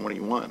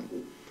 621.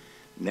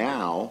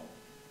 Now,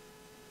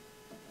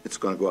 it's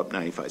going to go up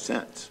 95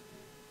 cents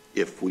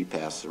if we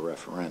pass the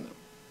referendum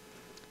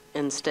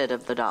Instead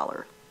of the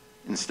 $1.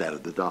 instead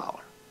of the $1.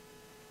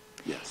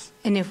 Yes.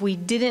 And if we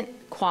didn't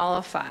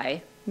qualify,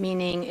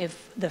 meaning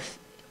if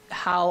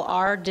how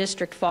our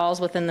district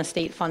falls within the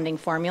state funding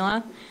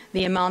formula,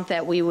 the amount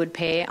that we would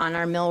pay on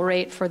our mill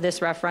rate for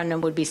this referendum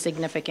would be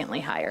significantly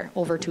higher,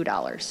 over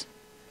 $2.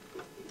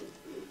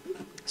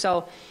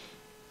 So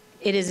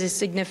it is a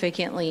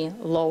significantly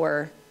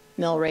lower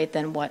mill rate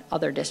than what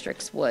other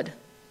districts would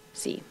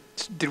see.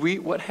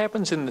 What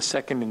happens in the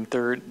second and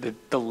third,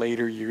 the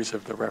later years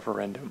of the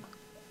referendum?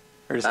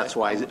 Or is That's that-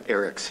 why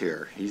Eric's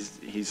here.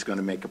 He's going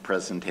to make a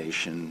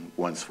presentation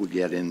once we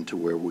get into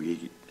where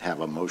we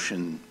have a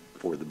motion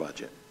for the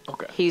budget.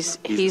 Okay. He's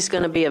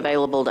going to be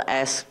available to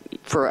ask,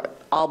 for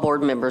all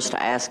board members to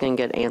ask and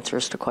get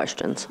answers to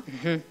questions.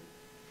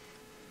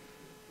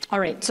 All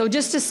right, so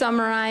just to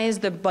summarize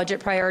the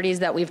budget priorities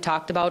that we've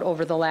talked about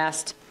over the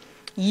last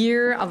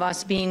year of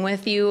us being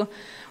with you,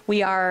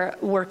 we are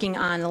working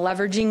on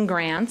leveraging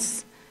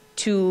grants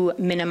to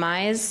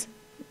minimize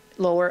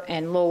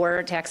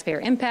lower taxpayer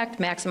impact,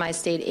 maximize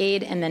state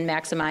aid, and then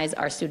maximize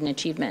our student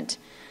achievement.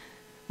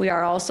 We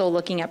are also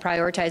looking at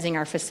prioritizing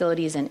our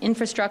facilities and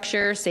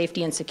infrastructure,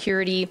 safety and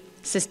security,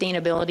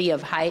 sustainability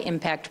of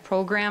high-impact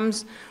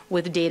programs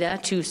with data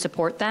to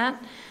support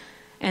that,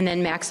 and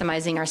then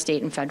maximizing our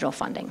state and federal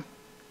funding.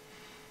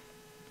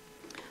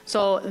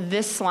 So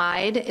this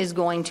slide is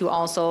going to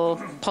also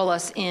pull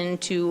us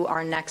into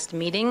our next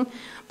meeting,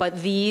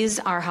 but these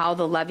are how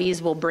the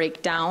levies will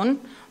break down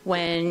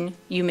when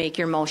you make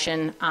your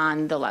motion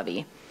on the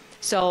levy.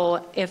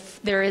 So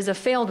if there is a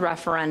failed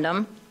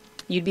referendum,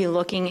 you'd be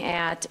looking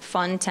at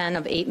Fund 10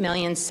 of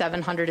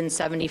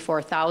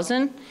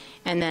 $8,774,000,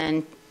 and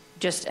then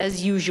just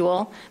as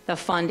usual, the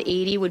Fund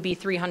 80 would be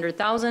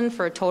 $300,000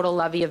 for a total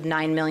levy of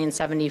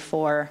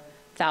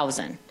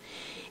 $9,074,000.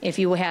 If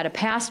you had a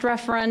past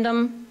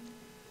referendum,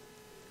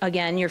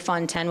 again, your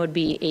Fund 10 would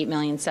be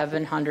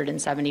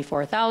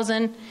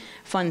 $8,774,000.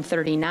 Fund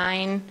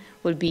 39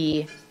 would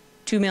be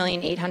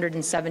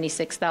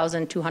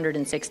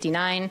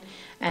 $2,876,269,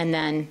 and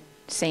then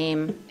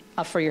same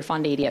for your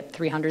Fund 80 at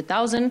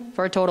 $300,000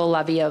 for a total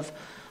levy of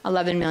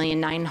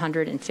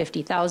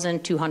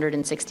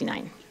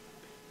 $11,950,269.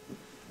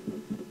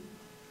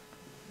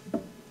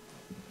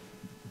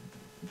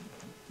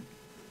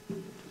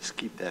 Just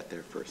keep that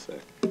there for a sec.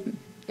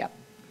 Yep.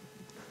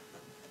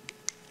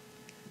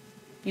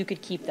 You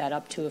could keep that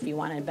up too if you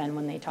wanted, Ben,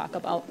 when they talk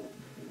about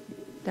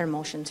their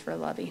motions for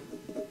levy.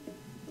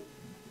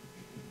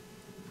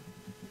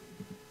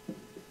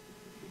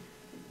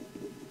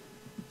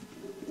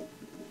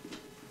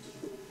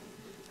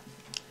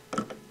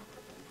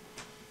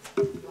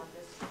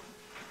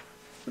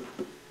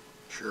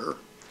 Sure.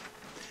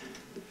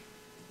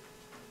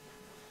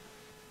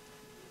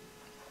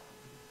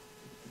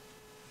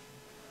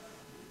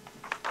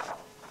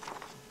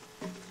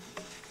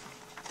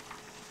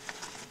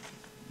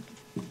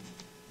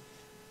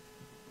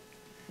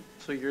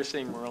 So you're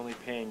saying we're only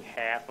paying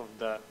half of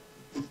the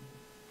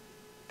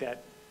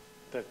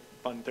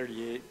Fund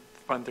 38,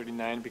 Fund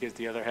 39, because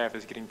the other half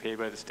is getting paid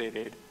by the state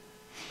aid?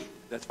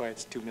 That's why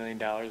it's $2 million,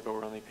 but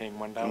we're only paying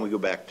 $1? And we go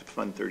back to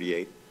Fund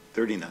 38,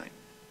 39,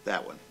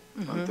 that one,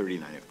 Fund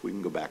 39, if we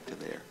can go back to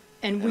there.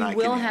 And we I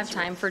will can have answer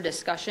time it. for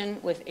discussion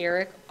with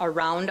Eric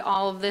around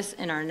all of this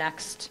in our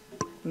next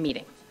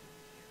meeting.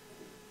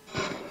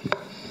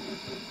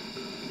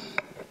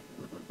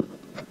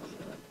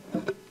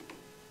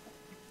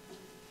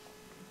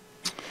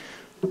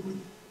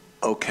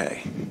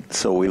 Okay,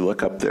 So we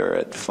look up there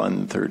at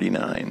Fund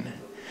 39,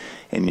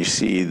 and you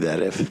see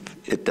that if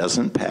it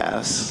doesn't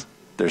pass,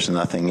 there's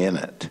nothing in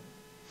it.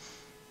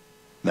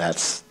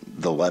 That's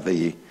the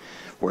levy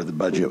or the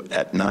budget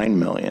at 9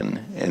 million,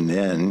 and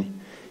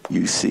then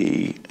you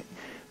see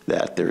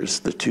that there's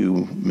the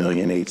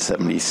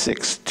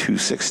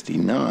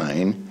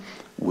 2,876,269,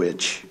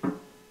 which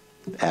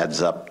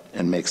adds up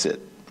and makes it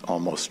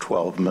almost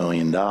 $12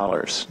 million.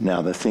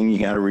 Now, the thing you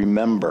got to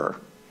remember,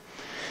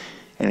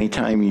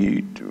 anytime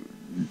you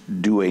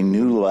do a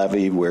new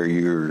levy where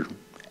you're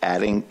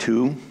adding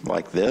to,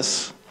 like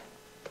this,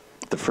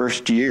 the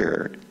first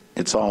year,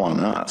 it's all on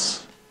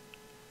us.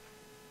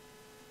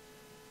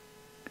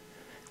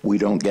 We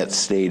don't get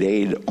state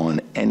aid on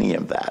any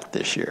of that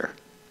this year.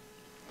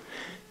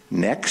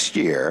 Next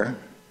year,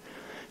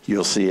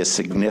 you'll see a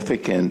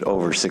significant,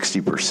 over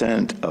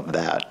 60% of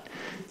that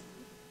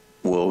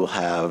will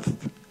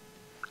have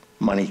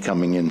money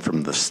coming in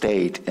from the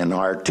state, and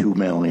our 2.8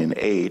 million,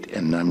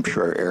 and I'm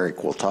sure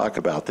Eric will talk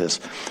about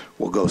this,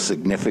 will go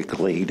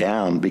significantly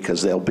down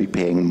because they'll be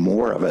paying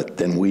more of it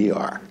than we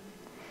are.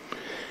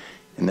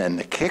 And then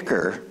the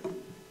kicker,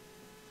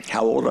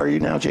 how old are you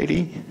now,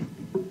 JD?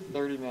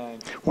 39.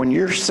 When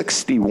you're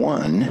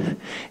 61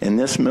 and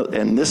this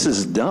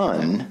is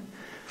done,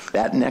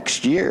 that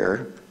next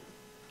year,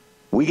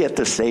 we get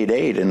the state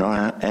aid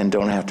and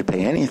don't have to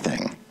pay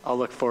anything. I'll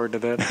look forward to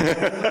that.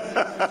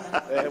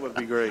 That would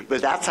be great.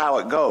 But that's how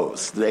it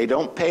goes. They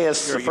don't pay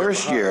us the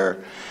first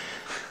year.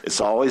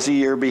 It's always a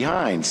year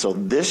behind. So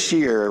this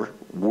year,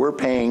 we're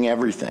paying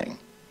everything.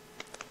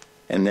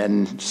 And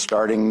then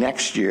starting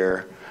next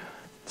year,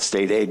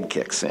 state aid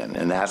kicks in.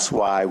 And that's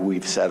why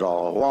we've said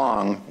all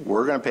along,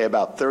 we're going to pay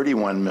about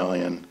 31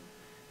 million,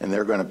 and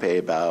they're going to pay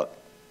about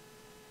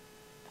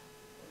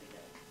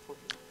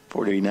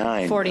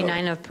 49.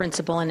 49 of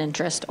principal and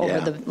interest over Yeah.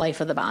 the life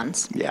of the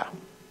bonds. Yeah.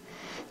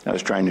 I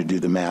was trying to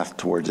do the math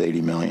towards 80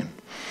 million.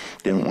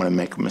 Didn't want to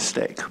make a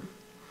mistake.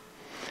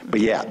 But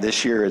yeah,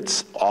 this year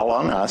it's all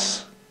on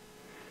us,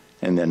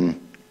 and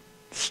then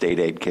state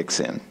aid kicks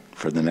in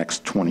for the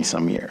next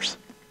 20-some years.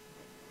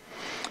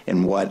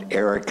 And what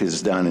Eric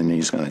has done, and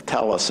he's going to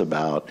tell us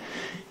about,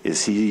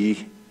 is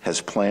he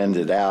has planned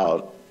it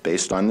out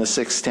based on the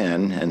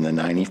 610 and the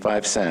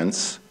 95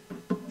 cents,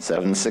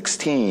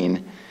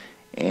 716,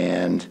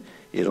 and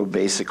it'll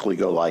basically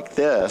go like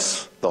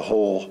this the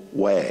whole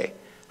way.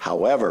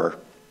 However,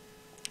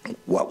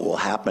 what will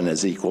happen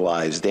as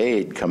equalized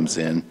aid comes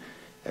in,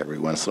 every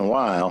once in a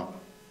while,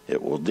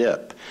 it will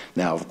dip.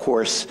 Now, of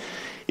course,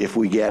 if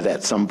we get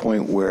at some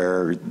point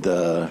where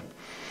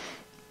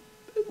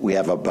we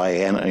have a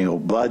biennial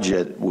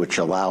budget which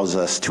allows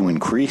us to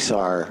increase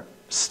our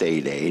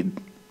state aid,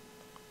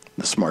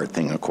 the smart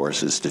thing, of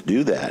course, is to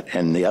do that.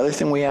 And the other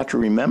thing we have to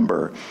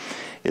remember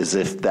is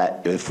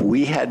if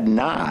we had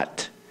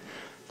not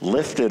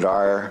lifted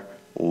our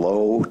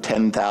low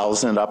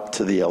 10,000 up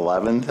to the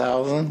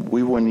 11,000,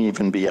 we wouldn't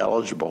even be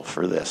eligible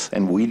for this.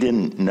 And we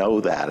didn't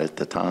know that at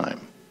the time.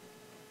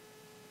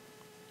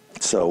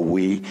 So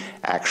we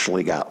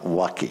actually got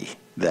lucky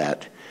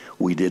that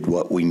we did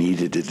what we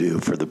needed to do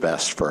for the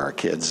best for our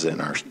kids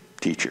and our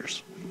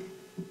teachers.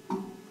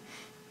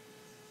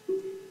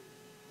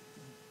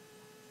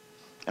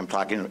 I'm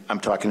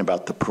talking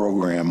about the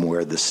program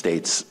where the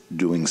state's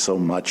doing so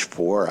much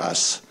for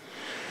us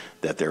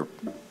that they're.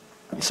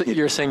 So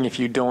you're saying if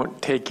you don't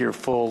take your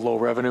full low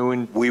revenue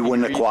and We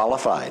wouldn't have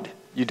qualified.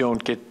 you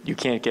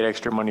can't get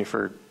extra money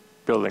for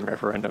building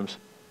referendums.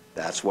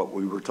 That's what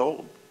we were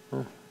told.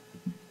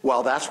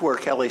 Well, that's where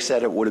Kelly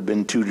said it would have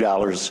been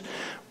 $2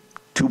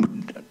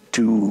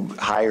 too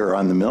higher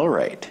on the mill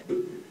rate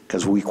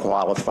because we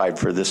qualified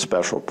for this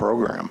special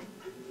program.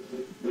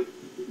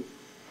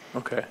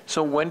 Okay.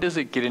 So when does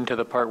it get into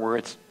the part where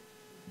it's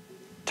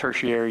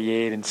tertiary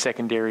aid and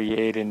secondary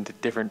aid and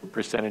different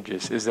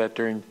percentages? Is that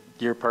during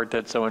your part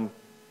that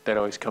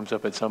always comes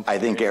up at some point? I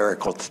think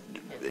Eric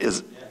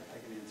is.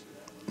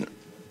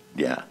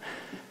 Yeah.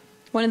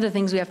 One of the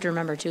things we have to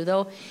remember too,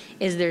 though,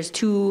 is there's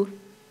two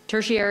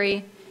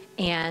tertiary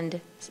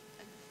and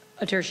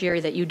a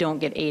tertiary that you don't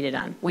get aided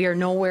on. We are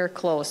nowhere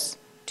close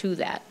to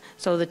that.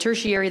 So the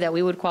tertiary that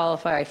we would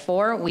qualify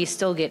for, we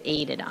still get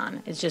aided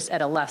on. It's just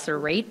at a lesser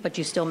rate, but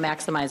you still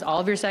maximize all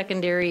of your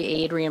secondary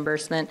aid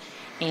reimbursement,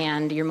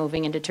 and you're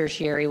moving into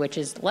tertiary, which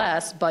is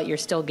less, but you're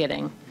still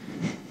getting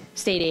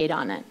state aid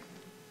on it.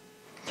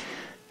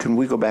 Can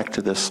we go back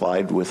to this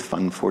slide with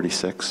Fund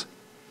 46?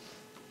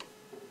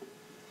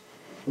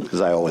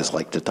 Because I always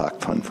like to talk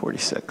Fund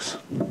 46.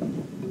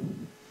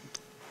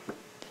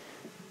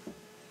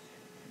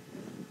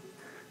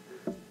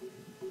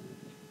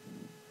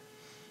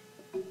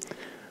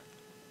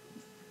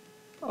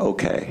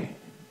 Okay.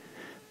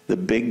 The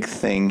big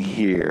thing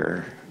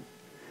here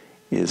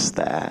is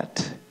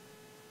that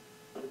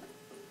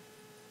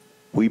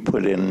we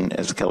put in,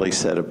 as Kelly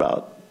said,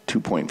 about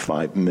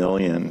 2.5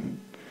 million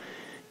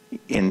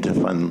into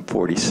Fund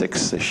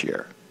 46 this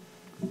year.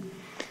 And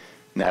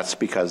that's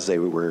because they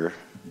were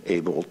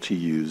able to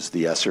use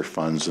the ESSER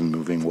funds and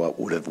moving what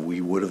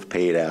we would have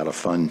paid out of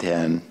Fund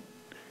 10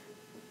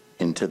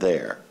 into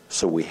there.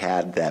 So we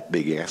had that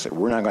big extra.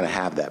 We're not going to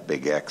have that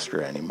big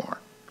extra anymore.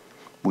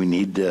 We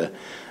need to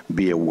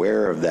be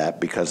aware of that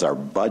because our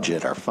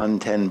budget, our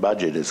Fund 10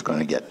 budget, is going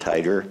to get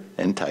tighter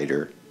and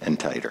tighter and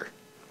tighter.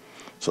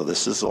 So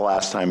this is the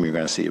last time you're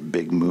going to see a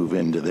big move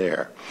into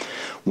there.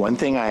 One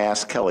thing I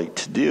asked Kelly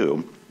to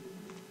do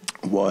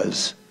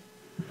was,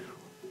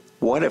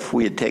 what if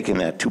we had taken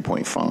that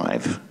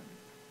 2.5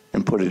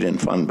 and put it in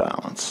fund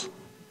balance?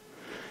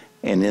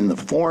 And in the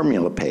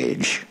formula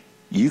page,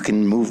 you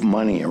can move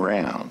money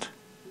around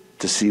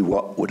to see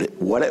what it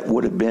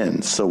would have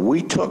been. So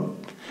we took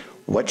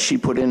what she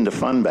put into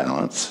fund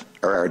balance,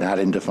 or not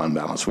into fund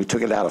balance, we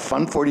took it out of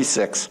Fund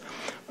 46,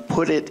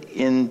 put it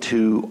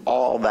into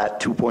all that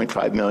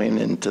 2.5 million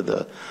into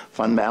the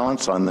fund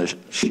balance on the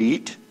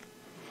sheet.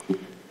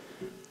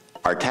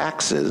 Our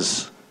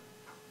taxes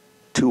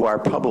to our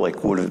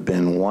public would have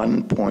been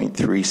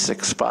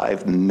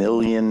 $1.365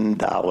 million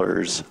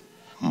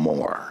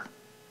more.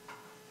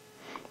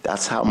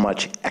 That's how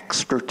much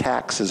extra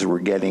taxes we're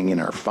getting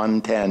in our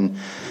Fund 10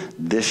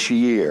 this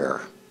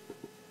year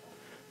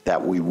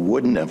that we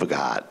wouldn't have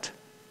got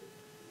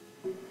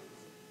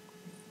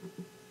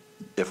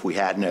if we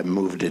hadn't have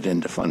moved it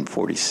into Fund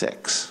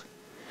 46.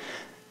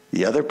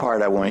 The other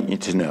part I want you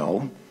to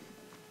know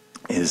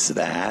is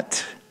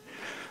that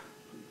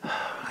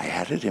I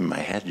had it in my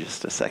head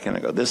just a second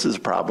ago. This is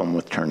a problem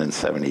with turning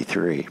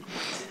 73,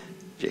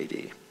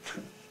 JD.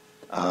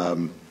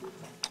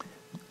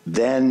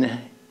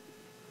 Then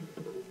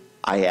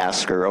I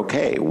asked her,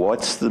 okay,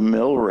 what's the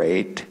mill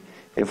rate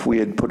if we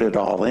had put it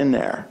all in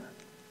there,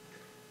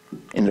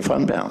 in the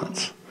fund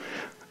balance?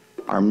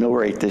 Our mill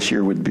rate this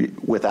year would be,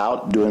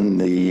 without doing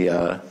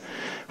the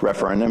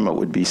referendum, it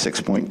would be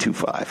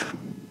 6.25.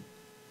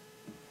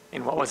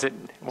 And what was it?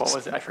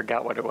 I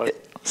forgot what it was.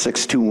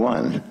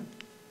 621.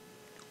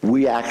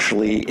 We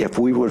actually, if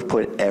we would have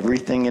put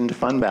everything into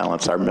fund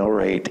balance, our mill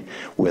rate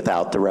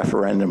without the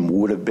referendum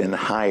would have been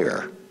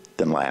higher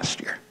than last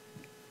year.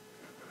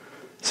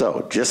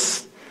 So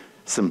just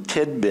some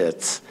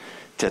tidbits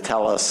to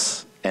tell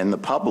us and the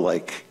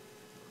public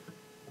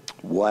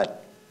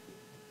what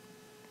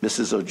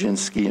Mrs.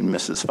 Oginski and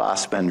Mrs.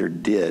 Fossbender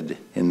did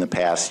in the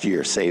past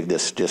year, save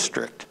this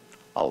district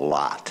a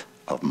lot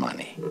of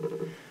money.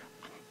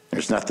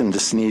 There's nothing to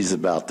sneeze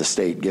about the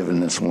state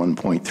giving us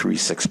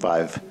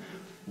 $1.365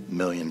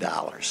 million.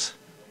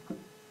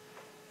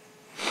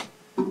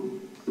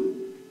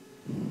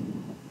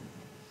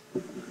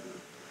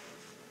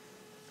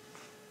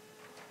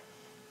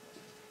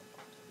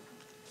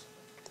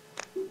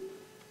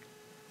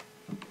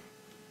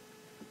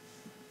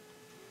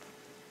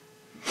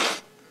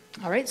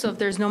 All right, so if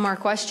there's no more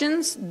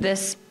questions,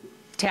 this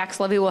tax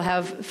levy will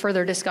have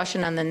further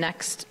discussion on in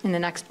the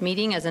next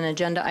meeting as an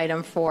agenda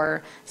item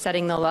for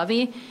setting the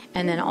levy,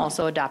 and then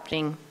also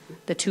adopting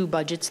the two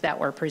budgets that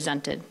were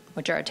presented,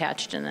 which are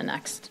attached in the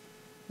next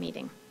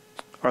meeting.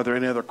 Are there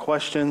any other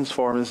questions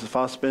for Mrs.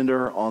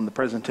 Fossbender on the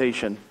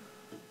presentation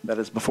that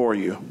is before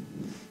you?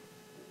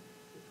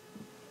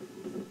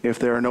 If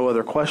there are no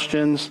other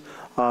questions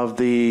of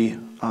the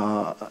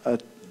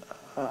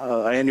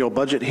annual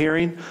budget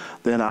hearing,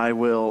 then I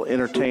will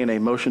entertain a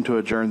motion to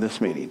adjourn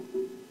this meeting.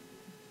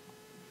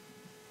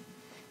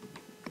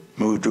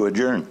 Move to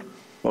adjourn.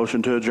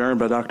 Motion to adjourn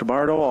by Dr.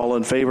 Bardo. All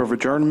in favor of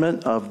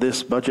adjournment of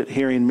this budget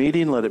hearing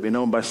meeting, let it be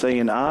known by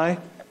saying aye.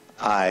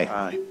 Aye.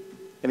 Aye.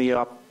 Any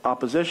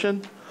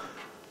opposition?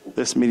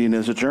 This meeting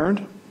is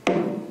adjourned.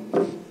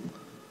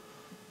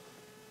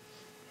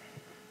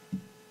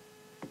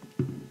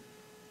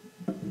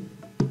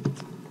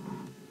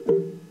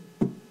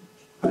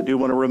 I do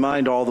want to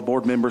remind all the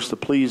board members to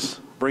please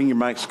bring your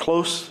mics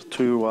close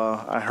to,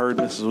 I heard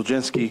Mrs.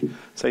 Oginski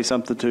say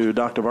something to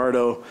Dr.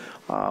 Bardo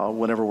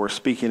whenever we're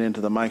speaking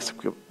into the mics,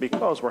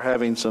 because we're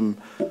having some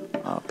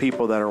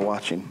people that are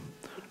watching.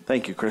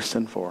 Thank you,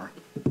 Kristen, for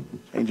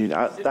changing.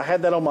 I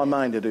had that on my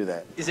mind to do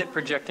that. Is it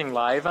projecting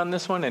live on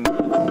this one and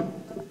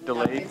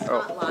delayed? It's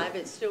not live,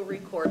 it's still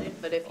recorded,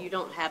 but if you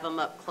don't have them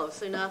up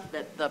close enough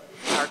that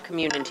our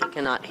community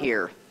cannot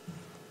hear.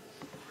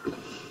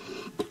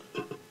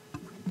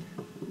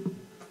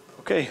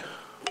 Okay,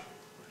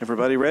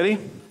 everybody ready?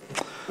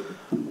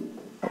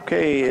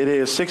 Okay, it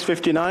is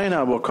 6:59.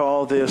 I will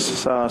call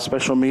this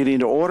special meeting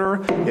to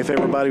order. If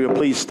everybody would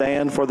please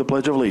stand for the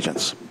Pledge of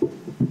Allegiance.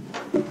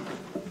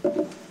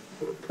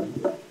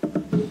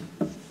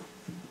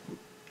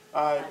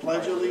 I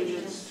pledge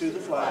allegiance to the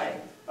flag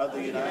of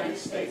the United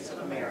States of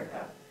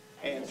America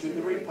and to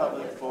the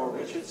republic for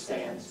which it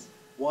stands,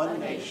 one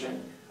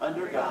nation,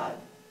 under God,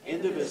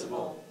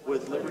 indivisible,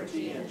 with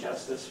liberty and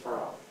justice for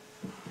all.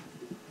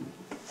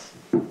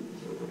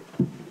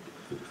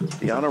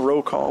 Deanna,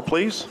 roll call,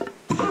 please.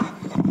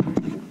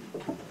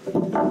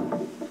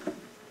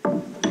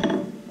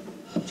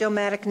 Joe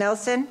Maddock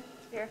Nelson.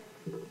 Here.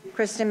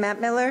 Kristen Matt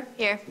Miller.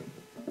 Here.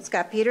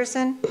 Scott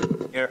Peterson.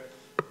 Here.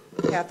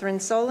 Catherine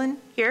Solon.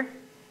 Here.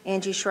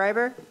 Angie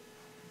Schreiber.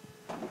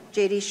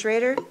 J.D.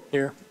 Schrader.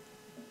 Here.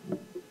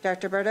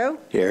 Dr. Bardo.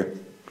 Here.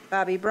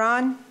 Bobby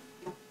Braun.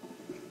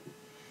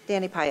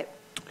 Danny Pyatt.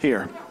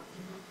 Here.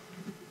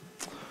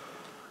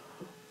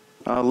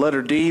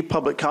 Letter D,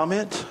 public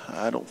comment.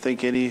 I don't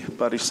think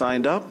anybody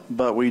signed up,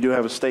 but we do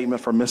have a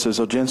statement from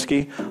Mrs.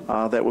 Oginski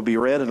that will be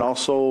read and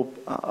also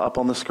up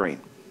on the screen.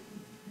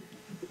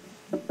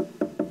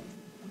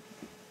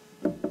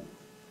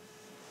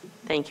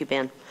 Thank you,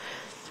 Ben.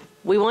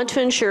 We want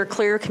to ensure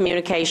clear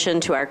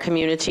communication to our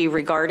community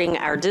regarding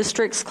our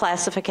district's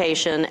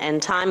classification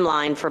and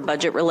timeline for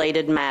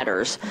budget-related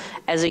matters.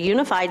 As a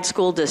unified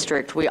school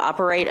district, we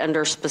operate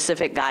under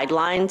specific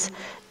guidelines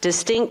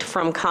distinct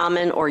from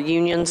common or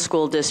union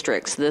school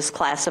districts. This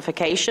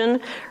classification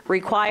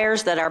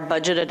requires that our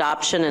budget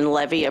adoption and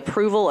levy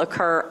approval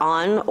occur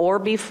on or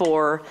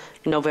before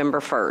November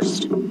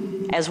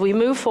 1st. As we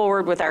move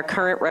forward with our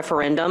current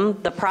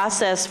referendum, the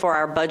process for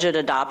our budget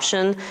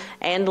adoption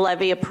and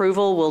levy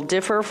approval will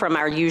differ from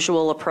our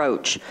usual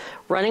approach.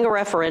 Running a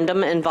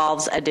referendum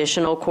involves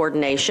additional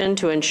coordination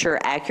to ensure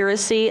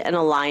accuracy and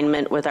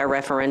alignment with our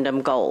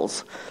referendum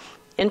goals.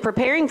 In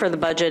preparing for the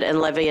budget and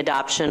levy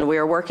adoption, we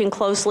are working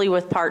closely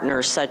with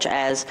partners such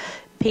as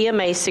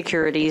PMA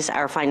Securities,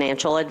 our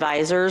financial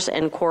advisors,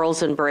 and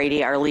Quarles &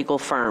 Brady, our legal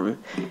firm.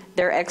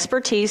 Their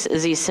expertise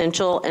is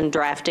essential in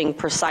drafting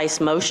precise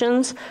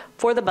motions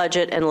for the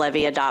budget and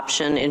levy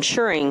adoption,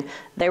 ensuring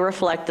they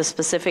reflect the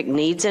specific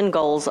needs and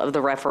goals of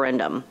the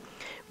referendum.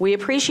 We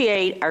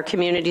appreciate our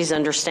community's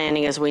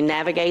understanding as we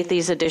navigate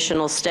these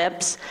additional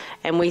steps,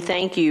 and we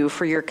thank you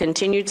for your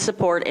continued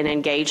support and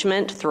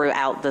engagement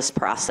throughout this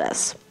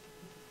process.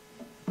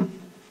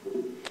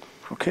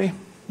 Okay.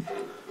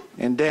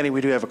 And Danny, we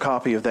do have a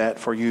copy of that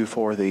for you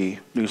for the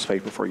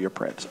newspaper for your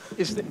print.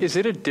 Is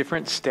it a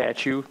different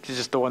statute,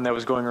 just the one that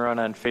was going around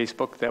on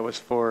Facebook that was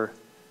for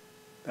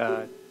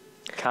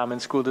common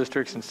school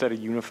districts instead of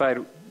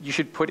unified? You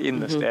should put in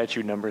the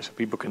statute number so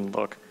people can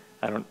look.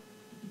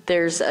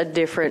 There's a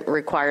different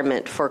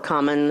requirement for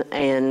common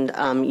and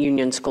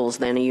union schools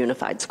than a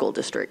unified school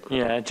district.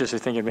 Yeah, I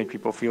think it'd make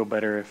people feel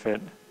better if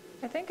it.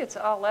 I think it's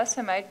all, last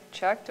time I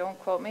checked, don't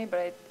quote me,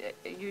 but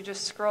you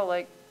just scroll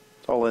like,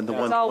 It's all in the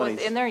it's 120s. all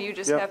within there. You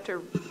just Yep. have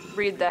to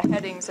read the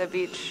headings of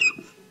each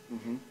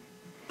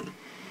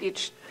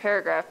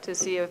paragraph to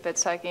see if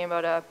it's talking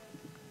about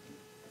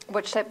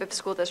which type of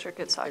school district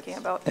it's talking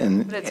about.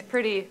 But it's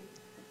pretty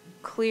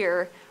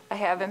clear. I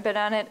haven't been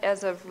on it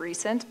as of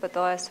recent, but the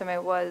last time I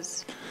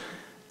was,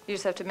 you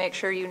just have to make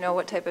sure you know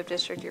what type of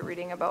district you're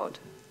reading about.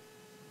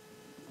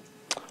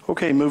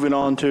 Okay, moving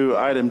on to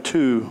item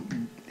 2.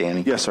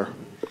 Danny? Yes, sir.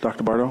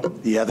 Dr. Bardo?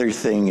 The other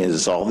thing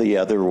is all the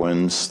other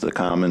ones, the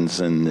commons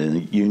and the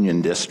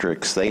union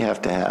districts, they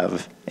have to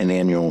have an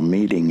annual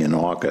meeting in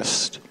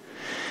August.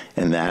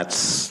 And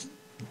that's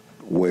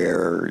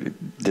where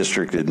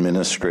district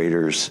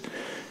administrators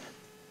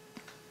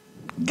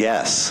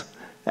guess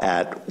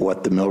at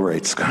what the mill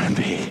rate's going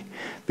to be,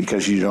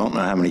 because you don't know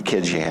how many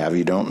kids you have,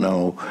 you don't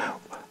know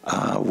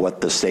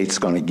what the state's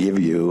going to give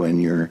you, and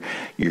you're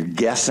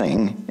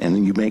guessing,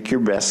 and you make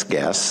your best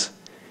guess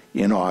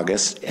in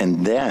August,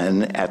 and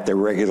then at the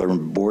regular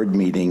board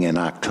meeting in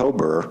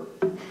October,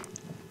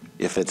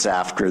 if it's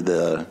after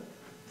the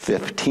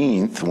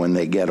 15th, when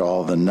they get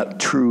all the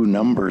true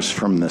numbers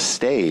from the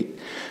state,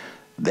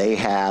 they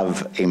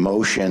have a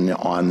motion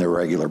on the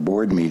regular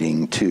board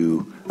meeting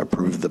to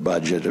approve the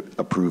budget,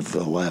 approve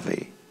the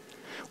levy.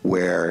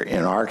 Where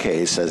in our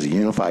case, as a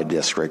unified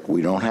district,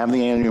 we don't have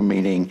the annual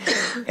meeting,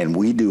 and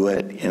we do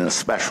it in a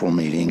special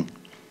meeting,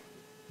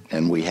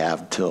 and we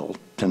have till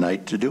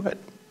tonight to do it.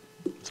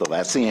 So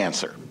that's the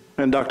answer.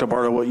 And Dr.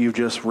 Bardo, what you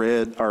just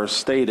read or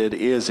stated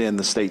is in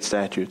the state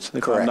statutes.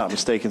 If I'm not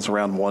mistaken, it's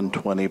around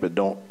 120, but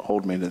don't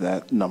hold me to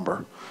that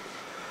number.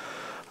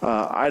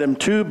 Item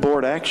 2,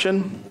 board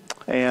action.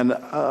 And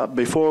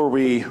before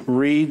we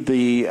read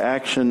the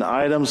action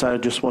items, I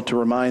just want to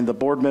remind the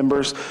board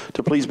members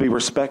to please be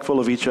respectful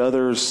of each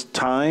other's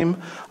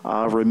time.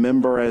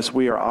 Remember, as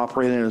we are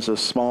operating as a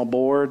small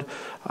board,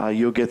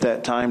 you'll get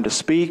that time to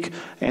speak.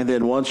 And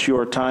then once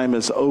your time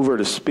is over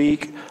to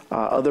speak,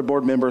 other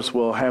board members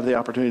will have the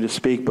opportunity to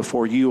speak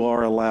before you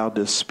are allowed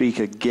to speak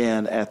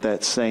again at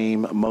that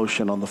same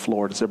motion on the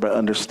floor. Does everybody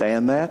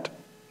understand that?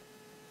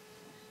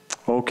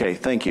 Okay,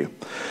 thank you.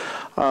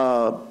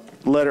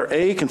 Letter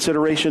A,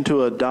 consideration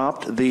to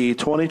adopt the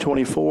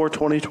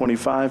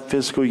 2024-2025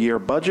 fiscal year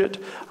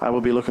budget. I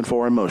will be looking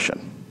for a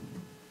motion.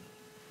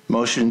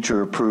 Motion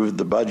to approve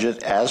the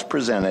budget as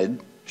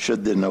presented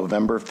should the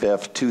November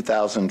 5th,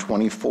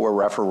 2024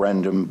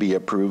 referendum be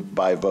approved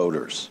by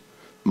voters.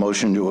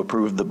 Motion to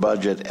approve the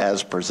budget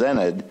as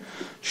presented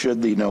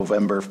should the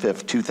November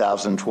 5th,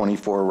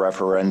 2024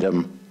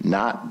 referendum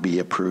not be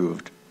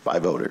approved by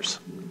voters.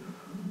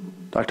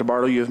 Dr.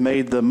 Bardo, you have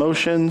made the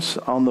motions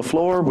on the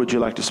floor. Would you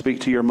like to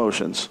speak to your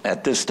motions?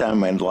 At this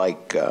time, I'd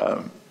like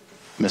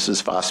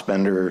Mrs.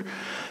 Fossbender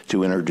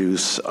to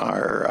introduce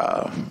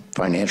our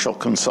financial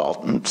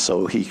consultant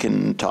so he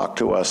can talk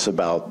to us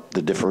about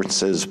the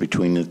differences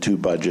between the two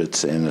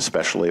budgets and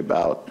especially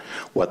about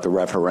what the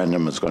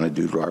referendum is going to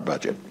do to our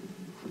budget.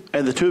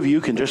 And the two of you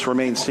can just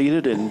remain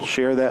seated and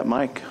share that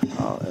mic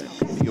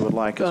if if you would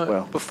like as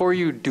well. Before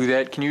you do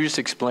that, can you just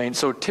explain?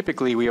 So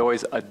typically, we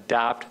always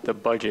adopt the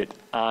budget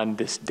on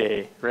this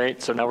day,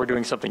 right? So now we're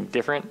doing something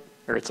different?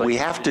 Or it's like We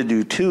have to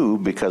do two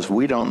because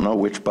we don't know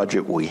which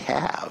budget we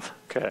have.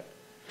 Okay.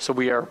 So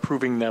we are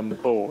approving them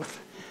both.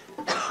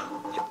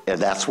 And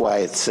that's why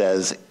it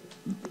says,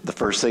 the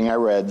first thing I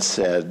read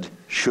said,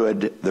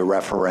 should the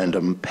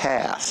referendum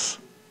pass?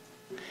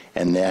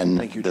 And then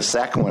the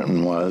second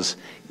one was,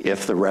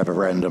 if the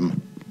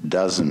referendum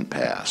doesn't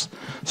pass.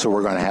 So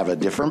we're going to have a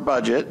different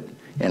budget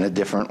and a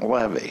different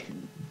levy.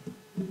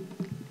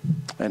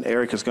 And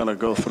Eric is going to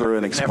go through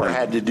and explain. Never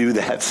had to do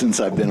that since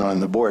I've been on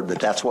the board, but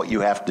that's what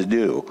you have to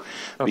do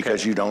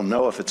because you don't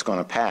know if it's going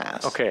to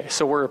pass. Okay,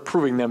 so we're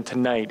approving them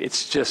tonight.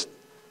 It's just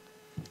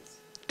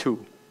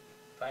two.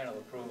 Final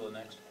approval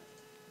next.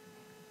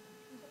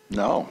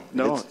 No,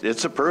 No.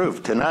 it's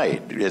approved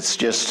tonight. It's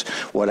just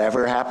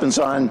whatever happens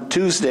on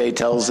Tuesday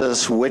tells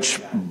us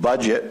which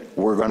budget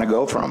we're going to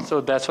go from.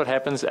 So that's what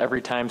happens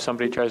every time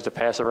somebody tries to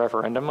pass a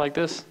referendum like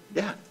this?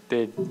 Yeah,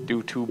 They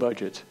do two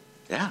budgets.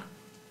 yeah.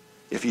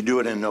 If you do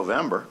it in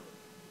November,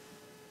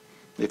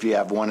 if you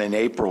have one in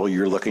April,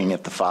 you're looking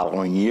at the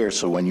following year.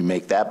 So when you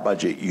make that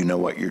budget, you know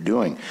what you're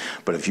doing.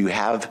 But if you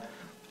have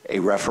a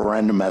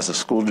referendum as a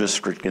school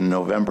district in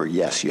November,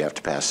 yes, you have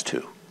to pass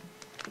two.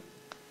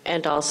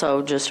 And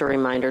also, just a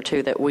reminder,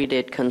 too, that we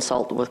did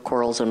consult with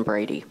Quarles and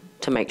Brady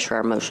to make sure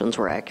our motions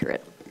were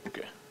accurate.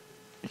 Okay.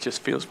 It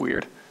just feels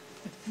weird.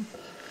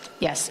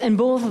 Yes, and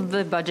both of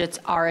the budgets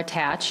are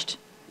attached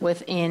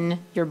within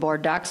your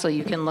board doc, so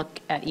you can look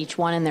at each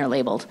one and they're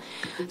labeled.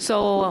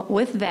 So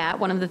with that,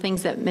 one of the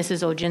things that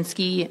Mrs.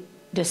 Oginski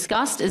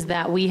discussed is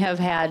that we have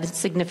had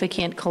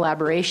significant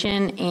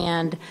collaboration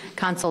and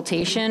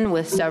consultation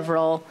with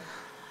several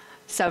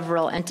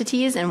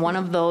entities, and one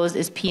of those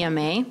is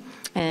PMA.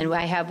 And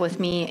I have with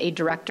me a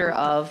director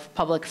of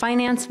public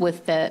finance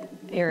with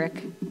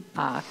Eric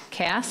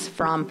Cass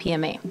from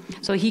PMA.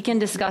 So he can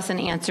discuss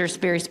and answer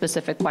very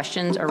specific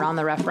questions around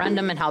the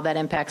referendum and how that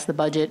impacts the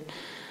budget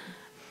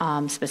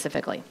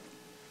specifically.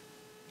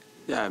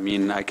 Yeah, I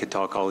mean, I could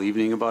talk all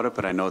evening about it,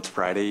 but I know it's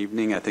Friday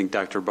evening. I think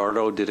Dr.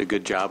 Bardo did a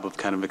good job of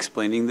kind of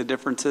explaining the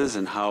differences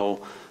and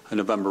how a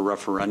November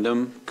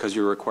referendum, because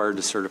you're required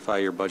to certify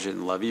your budget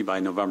and levy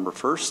by November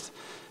 1st,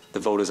 the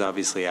vote is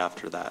obviously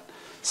after that.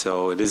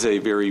 So it is a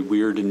very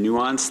weird and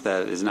nuance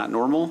that is not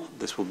normal.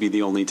 This will be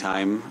the only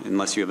time,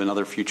 unless you have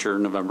another future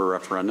November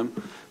referendum,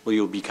 where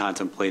you'll be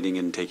contemplating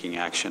and taking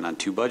action on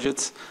two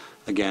budgets.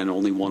 Again,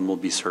 only one will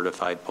be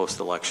certified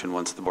post-election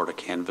once the Board of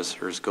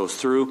Canvassers goes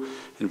through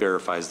and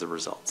verifies the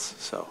results.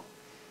 So,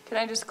 Can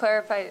I just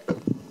clarify,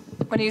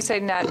 when you say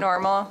not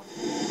normal,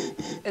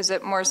 is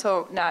it more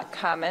so not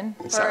common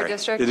for our sorry,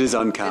 district? it is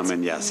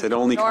uncommon, yes. It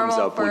only comes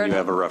normal up when for you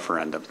have a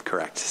referendum,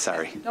 correct,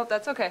 sorry. Nope,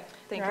 that's okay.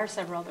 Thank There you. are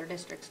several other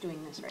districts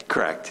doing this right now.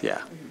 Correct,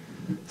 yeah.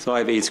 So I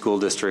have 8 school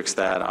districts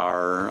that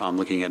are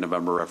looking at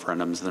November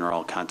referendums, and they're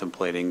all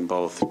contemplating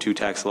both 2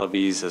 tax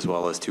levies as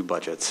well as 2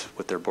 budgets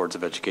with their boards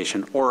of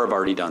education, or have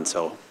already done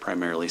so,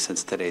 primarily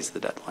since today's the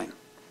deadline.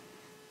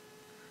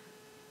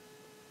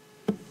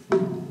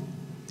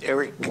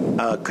 Eric,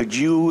 could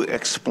you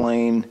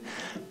explain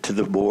to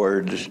the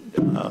board,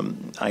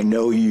 I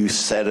know you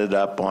set it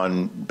up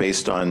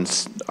based on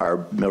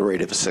our mill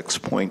rate of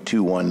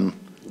 6.21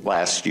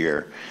 last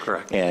year.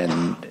 Correct.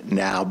 And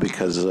now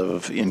because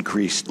of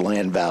increased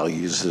land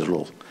values,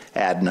 it'll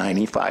add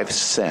 95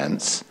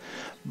 cents.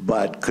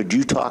 But could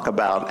you talk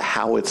about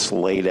how it's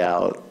laid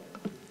out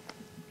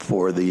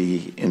for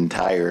the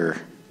entire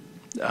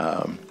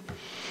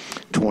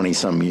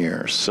 20-some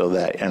years? So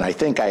that, and I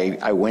think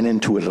I went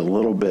into it a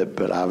little bit,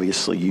 but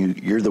obviously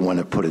you're the one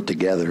that put it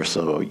together,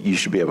 so you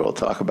should be able to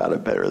talk about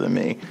it better than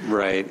me.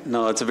 Right.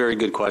 No, that's a very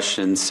good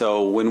question.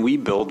 So when we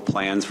build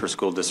plans for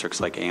school districts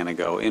like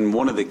Antigo, and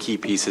one of the key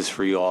pieces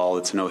for you all,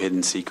 it's no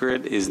hidden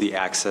secret, is the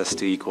access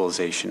to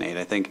equalization aid.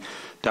 I think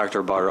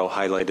Dr. Barrow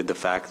highlighted the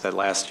fact that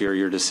last year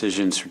your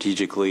decision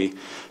strategically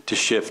to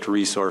shift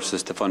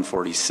resources to Fund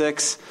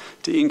 46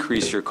 to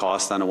increase your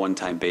cost on a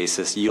one-time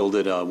basis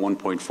yielded a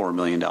 $1.4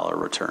 million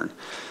return.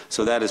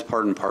 So that is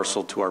part and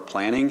parcel to our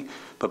planning.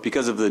 But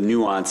because of the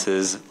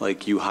nuances,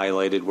 like you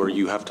highlighted, where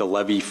you have to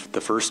levy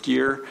the first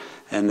year,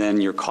 and then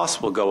your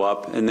costs will go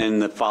up, and then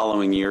the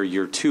following year,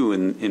 year 2,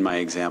 in my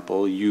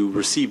example, you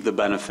receive the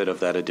benefit of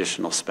that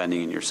additional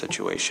spending in your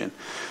situation.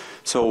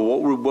 So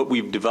what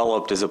we've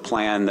developed is a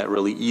plan that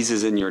really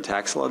eases in your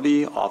tax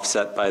levy,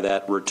 offset by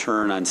that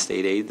return on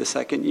state aid the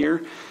second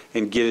year,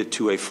 and get it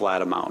to a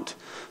flat amount.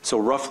 So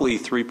roughly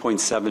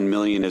 3.7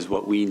 million is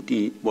what we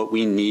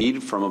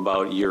need from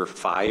about year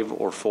 5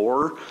 or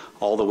 4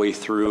 all the way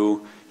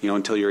through,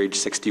 until you're age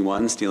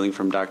 61, stealing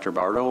from Dr.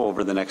 Bardo,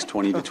 over the next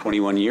 20 to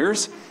 21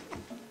 years.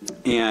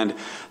 And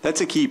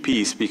that's a key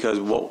piece, because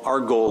what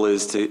our goal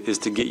is to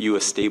get you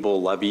a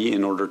stable levy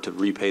in order to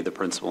repay the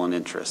principal and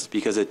interest,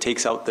 because it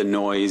takes out the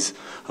noise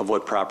of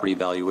what property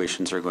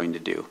valuations are going to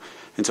do.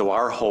 And so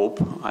our hope,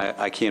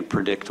 I can't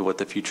predict what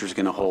the future is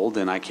going to hold,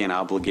 and I can't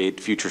obligate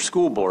future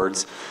school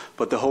boards,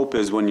 but the hope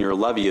is when your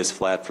levy is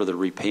flat for the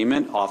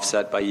repayment,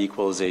 offset by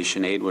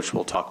equalization aid, which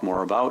we'll talk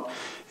more about,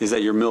 is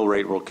that your mill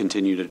rate will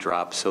continue to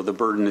drop. So the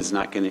burden is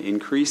not going to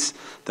increase,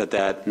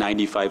 that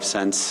 95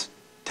 cents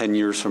 10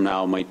 years from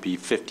now might be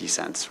 50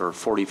 cents or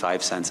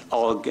 45 cents,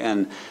 all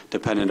again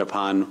dependent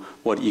upon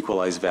what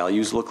equalized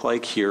values look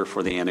like here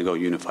for the Antigo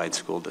Unified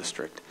School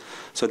District.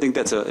 So I think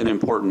that's an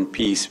important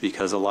piece,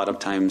 because a lot of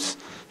times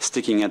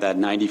sticking at that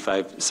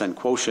 95-cent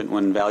quotient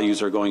when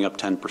values are going up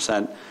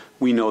 10%,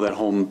 we know that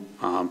home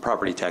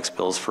property tax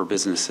bills for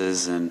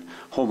businesses and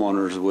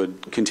homeowners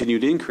would continue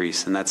to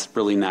increase, and that's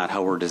really not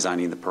how we're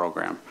designing the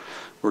program.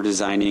 We're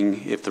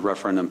designing, if the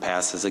referendum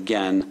passes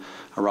again,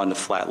 around a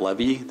flat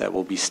levy that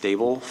will be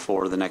stable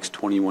for the next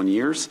 21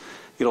 years.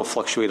 It'll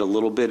fluctuate a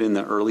little bit in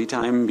the early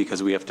time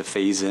because we have to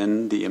phase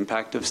in the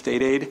impact of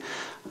state aid.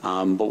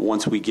 But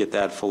once we get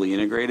that fully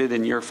integrated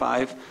in year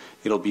 5,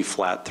 it'll be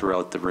flat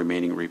throughout the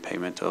remaining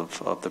repayment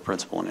of the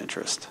principal and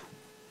interest,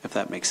 if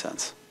that makes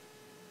sense.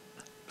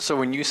 So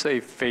when you say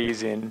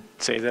phase in,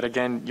 say that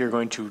again, you're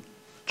going to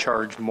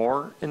charge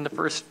more in the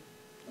first,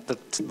 the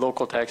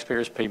local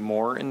taxpayers pay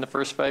more in the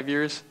first 5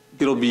 years?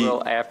 It'll be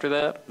after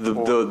that?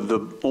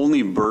 The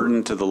only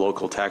burden to the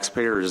local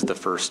taxpayer is the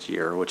first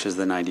year, which is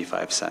the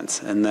 95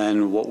 cents. And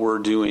then what we're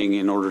doing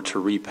in order to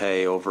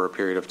repay over a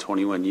period of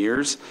 21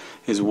 years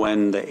is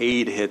when the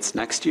aid hits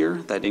next year,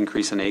 that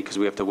increase in aid, because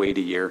we have to wait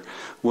a year,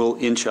 we'll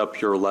inch up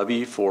your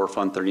levy for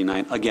Fund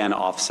 39, again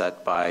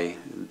offset by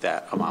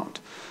that amount.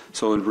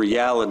 So in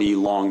reality,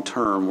 long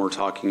term, we're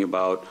talking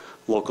about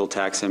local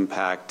tax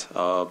impact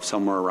of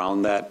somewhere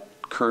around that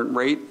current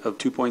rate of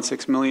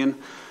 2.6 million.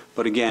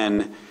 But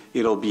again,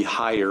 it'll be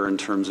higher in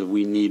terms of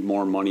we need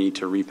more money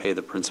to repay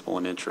the principal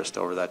and interest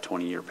over that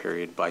 20-year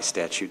period. By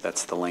statute,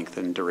 that's the length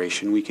and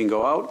duration we can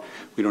go out.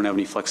 We don't have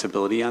any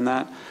flexibility on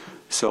that.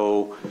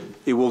 So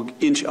it will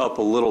inch up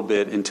a little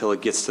bit until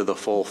it gets to the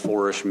full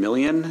 4-ish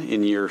million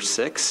in year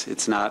 6.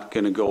 It's not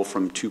going to go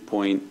from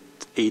 2.8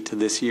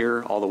 this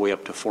year all the way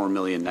up to 4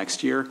 million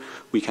next year.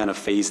 We kind of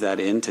phase that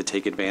in to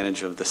take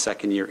advantage of the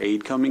second year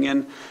aid coming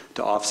in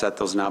to offset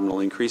those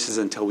nominal increases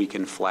until we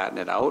can flatten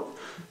it out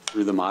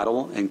through the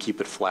model and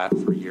keep it flat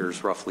for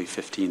years roughly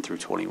 15 through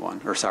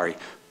 21, or sorry,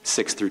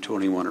 6 through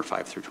 21 or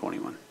 5 through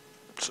 21.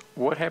 So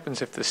what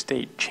happens if the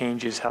state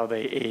changes how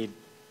they aid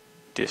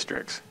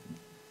districts?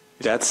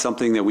 That's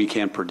something that we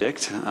can't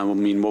predict. I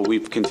mean, what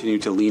we've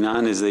continued to lean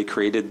on is they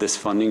created this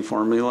funding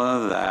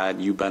formula that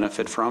you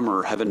benefit from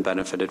or haven't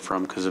benefited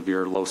from because of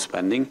your low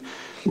spending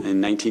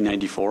in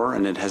 1994,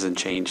 and it hasn't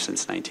changed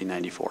since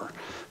 1994.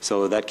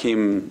 So that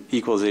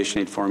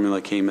equalization aid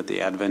formula came at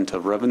the advent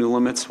of revenue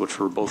limits, which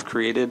were both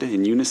created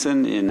in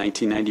unison in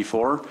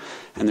 1994,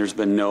 and there's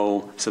been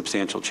no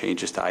substantial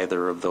changes to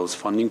either of those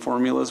funding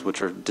formulas,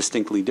 which are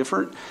distinctly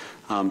different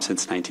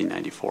since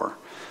 1994.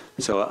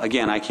 So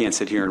again, I can't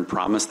sit here and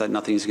promise that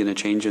nothing's going to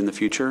change in the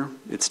future.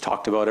 It's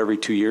talked about every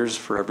 2 years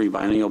for every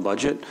biennial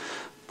budget,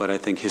 but I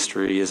think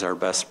history is our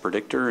best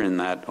predictor in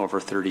that over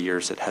 30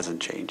 years it hasn't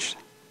changed.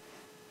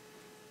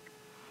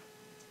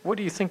 What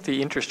do you think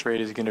the interest rate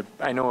is going to,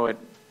 I know at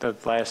the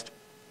last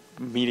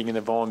meeting in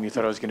the volume you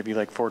thought it was going to be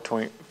like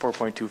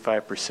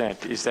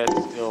 4.25%. Is that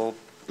still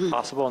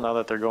possible now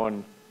that they're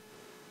going,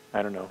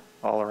 I don't know,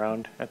 all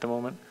around at the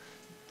moment?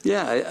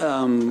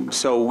 Yeah,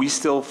 so we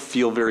still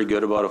feel very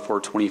good about a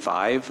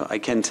 425. I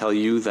can tell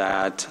you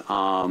that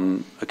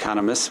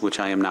economists, which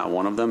I am not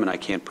one of them, and I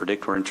can't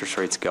predict where interest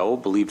rates go,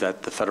 believe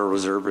that the Federal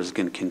Reserve is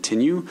going to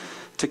continue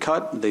to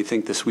cut. They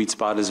think the sweet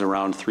spot is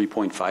around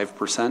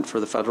 3.5% for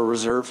the Federal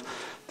Reserve.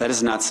 That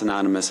is not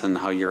synonymous in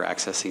how you're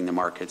accessing the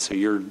market. So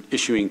you're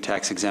issuing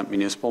tax-exempt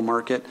municipal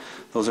market.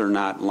 Those are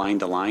not line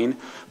to line,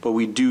 but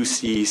we do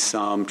see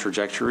some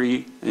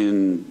trajectory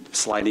in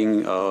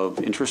sliding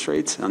of interest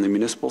rates on the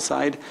municipal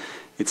side.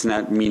 It's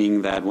not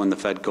meaning that when the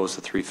Fed goes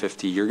to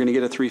 350, you're going to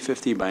get a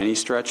 350 by any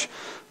stretch,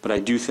 but I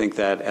do think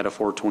that at a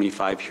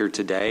 425 here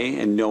today,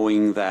 and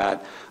knowing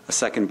that a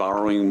second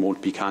borrowing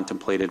won't be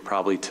contemplated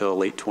probably till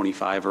late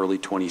 25, early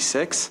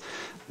 26,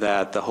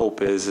 that the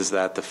hope is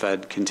that the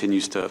Fed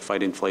continues to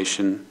fight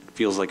inflation,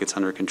 feels like it's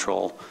under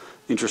control,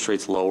 interest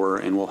rates lower,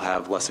 and we'll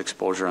have less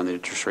exposure on the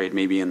interest rate,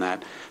 maybe in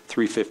that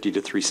 350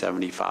 to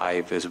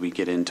 375 as we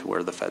get into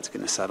where the Fed's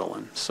going to settle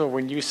in. So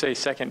when you say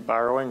second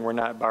borrowing, we're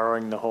not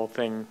borrowing the whole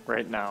thing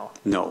right now?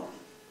 No,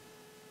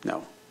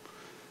 no.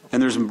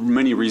 And there's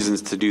many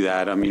reasons to do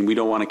that. I mean, we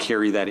don't want to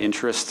carry that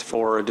interest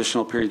for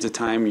additional periods of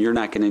time. You're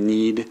not going to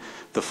need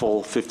the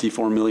full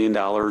 $54 million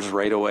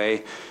right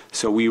away.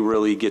 So we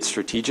really get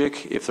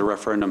strategic if the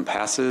referendum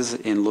passes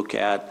and look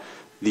at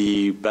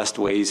the best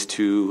ways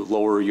to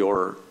lower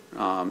your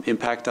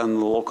impact on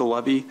the local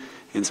levy.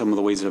 And some of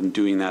the ways of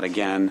doing that,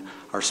 again,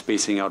 are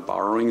spacing out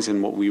borrowings.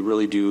 And what we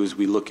really do is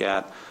we look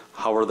at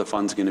how are the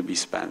funds going to be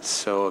spent.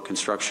 So a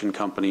construction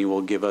company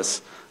will give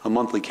us a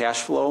monthly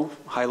cash flow,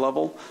 high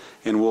level,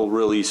 and we'll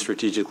really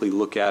strategically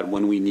look at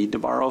when we need to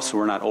borrow so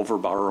we're not over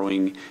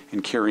borrowing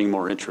and carrying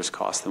more interest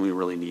costs than we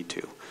really need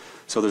to.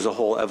 So there's a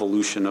whole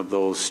evolution of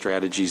those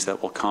strategies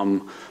that will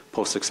come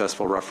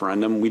post-successful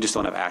referendum. We just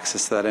don't have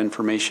access to that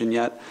information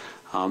yet.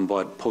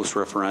 But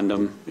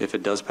post-referendum, if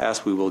it does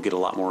pass, we will get a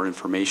lot more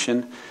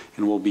information,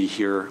 and we'll be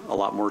here a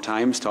lot more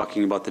times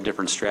talking about the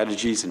different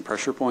strategies and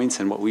pressure points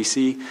and what we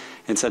see,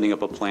 and setting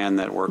up a plan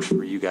that works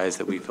for you guys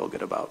that we feel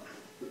good about.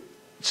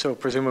 So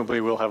presumably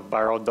we'll have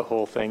borrowed the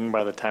whole thing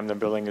by the time the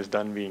building is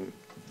done being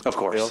Of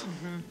course, built?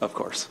 of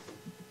course.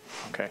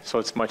 Okay, so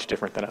it's much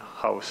different than a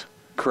house.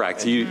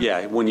 Correct.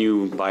 Yeah, when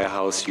you buy a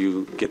house,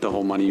 you get the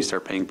whole money, you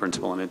start paying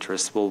principal and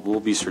interest. We'll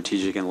be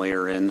strategic and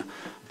layer in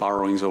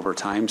borrowings over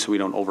time so we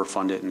don't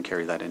overfund it and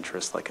carry that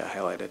interest like I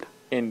highlighted.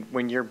 And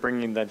when you're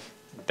bringing the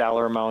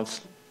dollar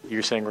amounts,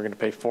 you're saying we're going to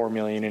pay $4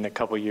 million in a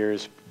couple of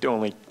years,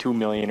 only $2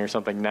 million or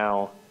something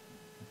now.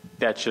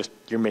 That's just,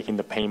 you're making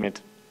the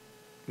payment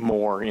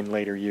more in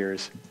later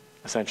years,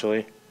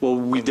 essentially. Well,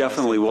 we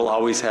definitely will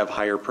always have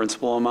higher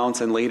principal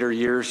amounts in later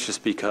years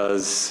just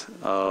because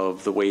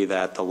of the way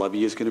that the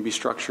levy is going to be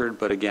structured.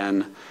 But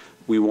again,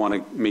 we want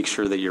to make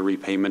sure that your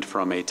repayment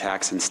from a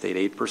tax and state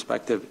aid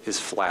perspective is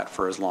flat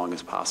for as long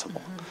as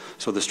possible.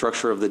 So the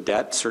structure of the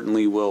debt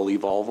certainly will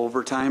evolve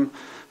over time.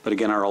 But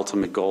again, our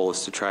ultimate goal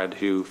is to try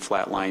to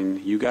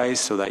flatline you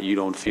guys so that you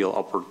don't feel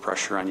upward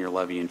pressure on your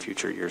levy in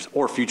future years,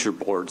 or future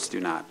boards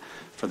do not,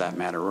 for that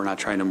matter. We're not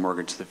trying to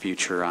mortgage the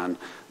future on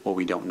what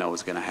we don't know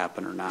is going to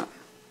happen or not.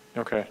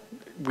 Okay.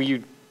 Will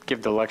you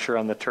give the lecture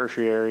on the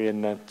tertiary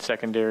and the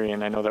secondary?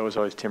 And I know that was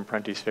always Tim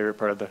Prenti's favorite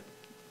part of the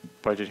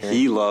budget hearing.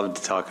 He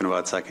loved talking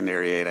about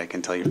secondary aid. I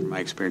can tell you from my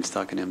experience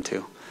talking to him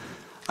too.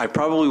 I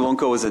probably won't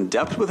go as in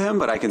depth with him,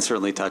 but I can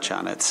certainly touch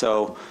on it.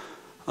 So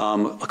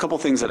a couple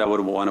things that I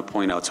would want to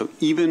point out. So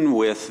even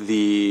with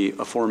the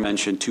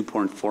aforementioned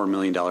 $2.4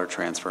 million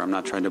transfer, I'm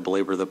not trying to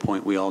belabor the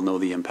point, we all know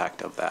the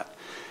impact of that.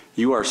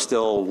 You are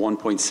still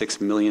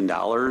 $1.6 million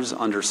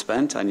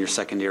underspent on your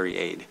secondary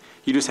aid.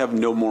 You just have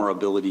no more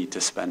ability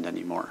to spend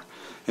anymore.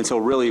 And so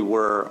really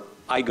where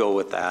I go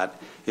with that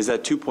is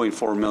that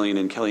 $2.4 million,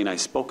 and Kelly and I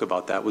spoke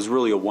about that, was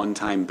really a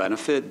one-time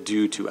benefit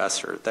due to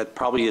ESSER. That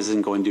probably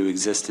isn't going to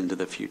exist into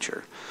the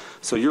future.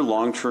 So your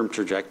long-term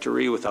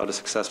trajectory without a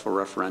successful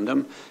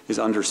referendum is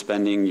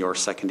underspending your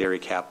secondary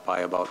cap by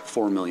about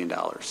 $4 million.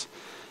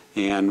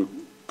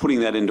 And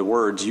putting that into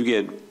words, you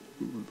get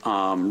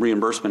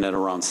reimbursement at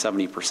around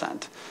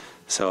 70%.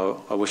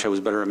 So I wish I was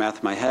better at math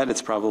in my head.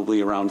 It's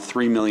probably around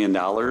 $3 million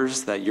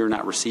that you're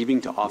not receiving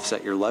to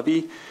offset your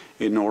levy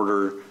in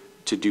order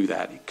to do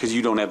that, because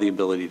you don't have the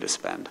ability to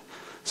spend.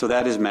 So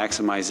that is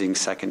maximizing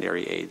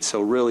secondary aid.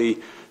 So really,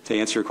 to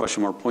answer your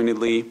question more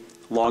pointedly,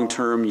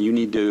 long-term,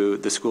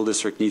 the school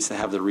district needs to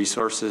have the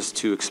resources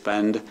to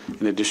expend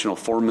an additional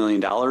 $4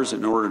 million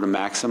in order to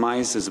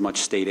maximize as much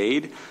state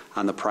aid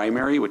on the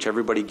primary, which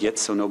everybody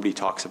gets, so nobody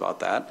talks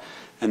about that.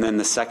 And then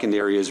the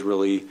secondary is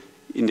really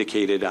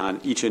indicated on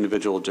each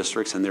individual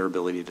districts and their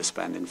ability to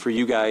spend. And for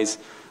you guys,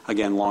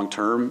 again,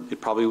 long-term, it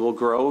probably will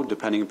grow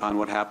depending upon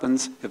what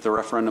happens if the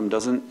referendum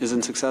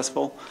isn't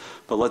successful.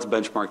 But let's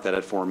benchmark that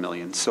at $4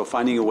 million. So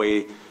finding a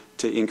way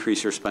to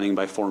increase your spending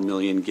by $4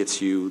 million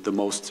gets you the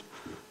most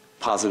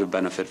positive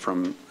benefit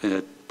from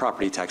a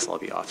property tax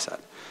levy offset.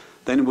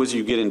 Then as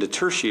you get into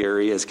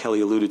tertiary, as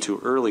Kelly alluded to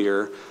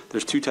earlier,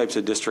 there's two types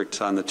of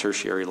districts on the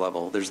tertiary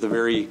level. There's the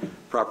very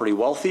property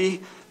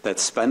wealthy that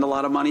spend a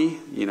lot of money.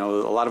 You know,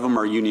 a lot of them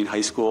are Union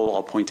High School.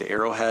 I'll point to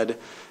Arrowhead.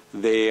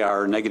 They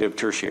are negative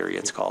tertiary,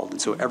 it's called.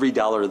 And so every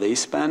dollar they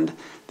spend,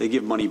 they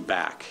give money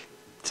back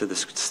to the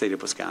state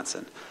of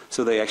Wisconsin.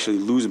 So they actually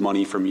lose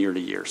money from year to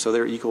year. So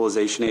their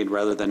equalization aid,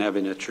 rather than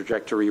having a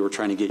trajectory we're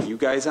trying to get you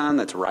guys on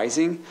that's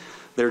rising,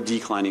 they're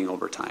declining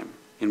over time.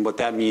 And what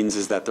that means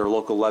is that their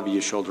local levy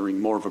is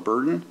shouldering more of a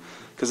burden,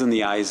 because in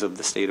the eyes of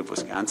the state of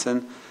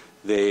Wisconsin,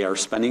 they are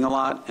spending a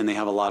lot and they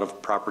have a lot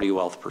of property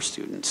wealth per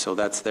student. So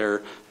that's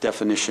their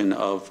definition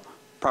of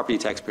property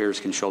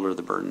taxpayers can shoulder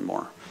the burden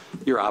more.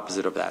 You're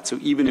opposite of that. So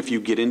even if you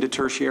get into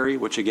tertiary,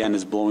 which again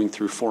is blowing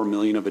through $4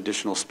 million of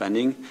additional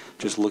spending,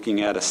 just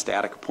looking at a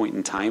static point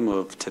in time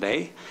of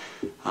today,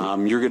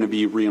 you're going to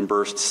be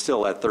reimbursed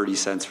still at 30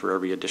 cents for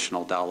every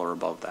additional dollar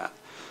above that.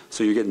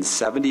 So you're getting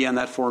 70 on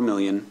that $4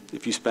 million.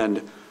 If you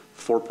spend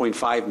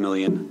 $4.5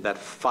 million, that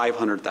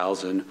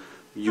 $500,000,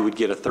 you would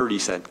get a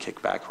 30-cent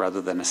kickback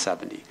rather than a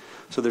 70.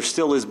 So there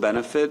still is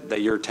benefit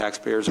that your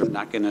taxpayers are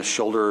not going to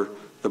shoulder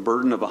the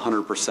burden of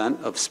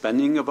 100% of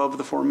spending above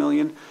the $4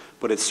 million,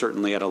 but it's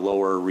certainly at a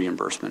lower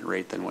reimbursement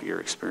rate than what you're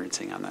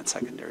experiencing on that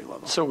secondary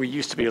level. So we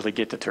used to be able to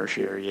get to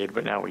tertiary aid,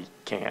 but now we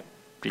can't.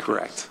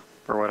 Correct.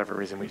 For whatever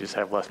reason, we just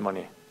have less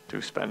money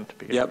to spend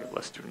because we have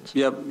less students.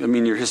 Yep. I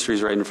mean, your history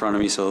is right in front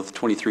of me. So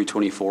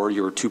 23-24,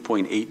 you were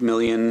 $2.8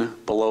 million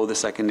below the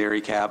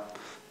secondary cap.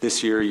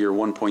 This year, you're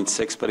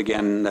 1.6, but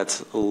again,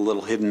 that's a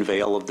little hidden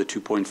veil of the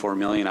 2.4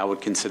 million. I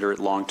would consider it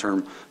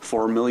long-term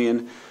 4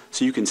 million.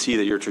 So you can see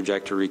that your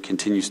trajectory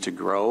continues to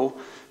grow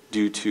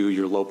due to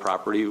your low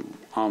property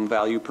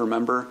value per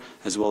member,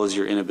 as well as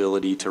your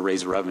inability to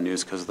raise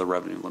revenues because of the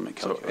revenue limit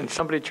calculation. And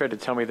somebody tried to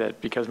tell me that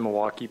because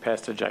Milwaukee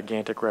passed a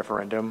gigantic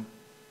referendum,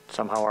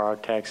 somehow our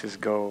taxes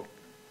go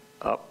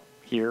up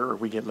here, or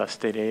we get less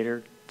state aid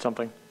or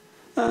something?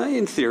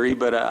 In theory,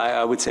 but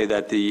I would say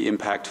that the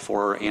impact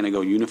for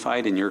Anago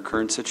Unified in your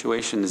current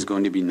situation is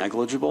going to be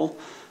negligible.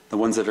 The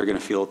ones that are going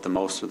to feel it the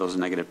most are those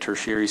negative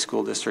tertiary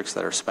school districts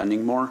that are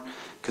spending more.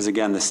 Because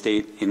again, the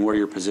state, in where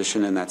you're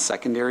positioned in that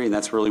secondary, and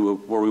that's really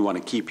where we want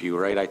to keep you,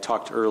 right? I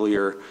talked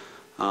earlier,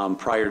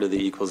 prior to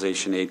the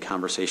equalization aid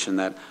conversation,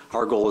 that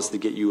our goal is to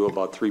get you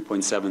about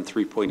 3.7,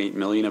 3.8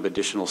 million of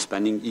additional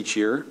spending each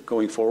year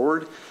going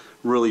forward,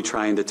 really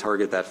trying to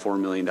target that $4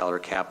 million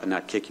cap and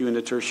not kick you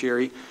into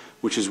tertiary,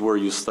 which is where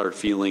you start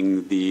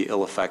feeling the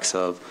ill effects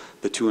of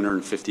the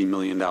 $250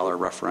 million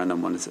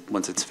referendum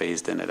once it's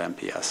phased in at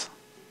MPS.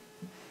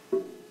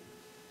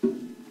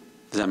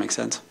 Does that make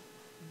sense?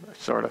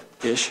 Sort of.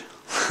 Ish.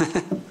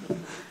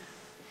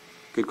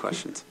 Good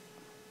questions.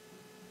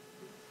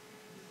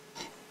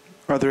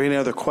 Are there any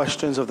other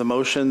questions of the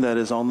motion that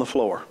is on the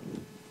floor?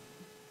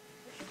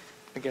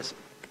 I guess,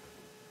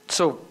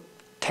 so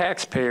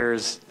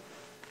taxpayers,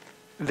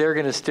 they're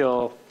going to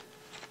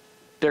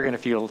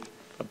feel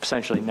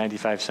essentially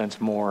 95 cents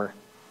more.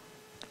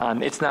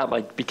 It's not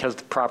like because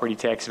the property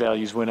tax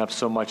values went up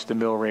so much, the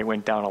mill rate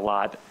went down a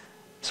lot,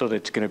 so that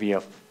it's going to be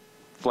a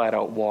flat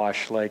out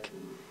wash. Like,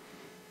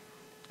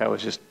 I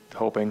was just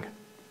hoping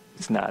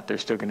it's not.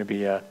 There's still going to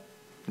be a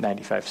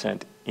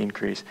 95-cent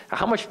increase.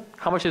 How much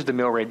is the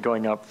mill rate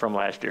going up from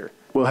last year?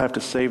 We'll have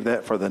to save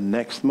that for the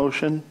next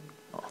motion.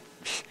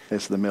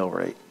 It's the mill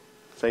rate.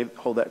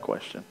 Hold that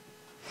question.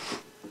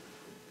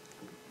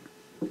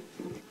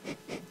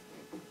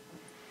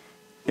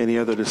 Any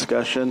other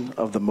discussion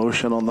of the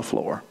motion on the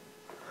floor?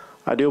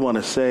 I do want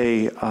to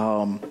say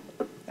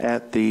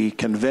at the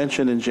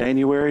convention in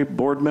January,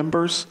 board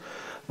members,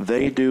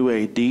 they do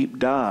a deep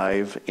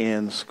dive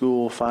in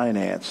school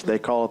finance. They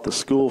call it the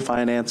school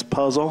finance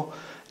puzzle,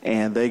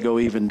 and they go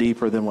even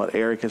deeper than what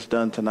Eric has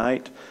done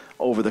tonight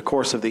over the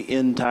course of the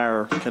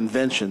entire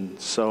convention.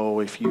 So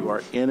if you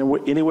are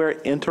anywhere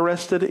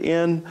interested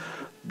in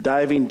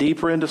diving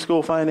deeper into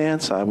school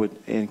finance, I would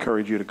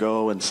encourage you to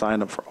go and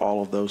sign up for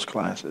all of those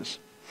classes.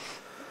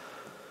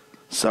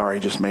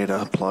 Sorry, just made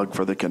a plug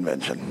for the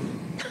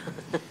convention.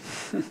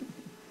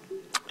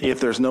 If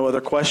there's no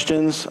other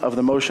questions of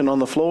the motion on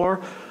the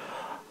floor,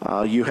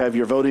 you have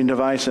your voting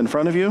device in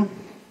front of you.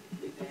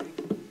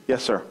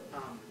 Yes, sir. I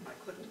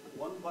clicked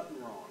one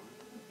button wrong,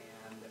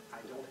 and I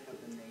don't have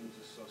the names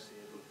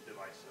associated with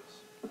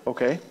devices.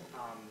 Okay.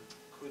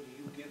 Could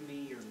you give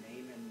me your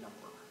name and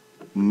number?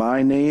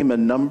 My name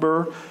and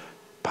number,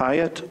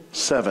 Pyatt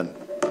 7.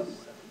 Thank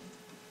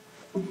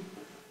you. And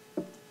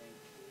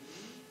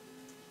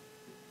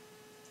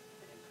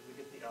could we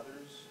get the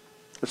others?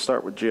 Let's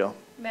start with Jill.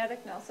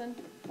 Maddock Nelson,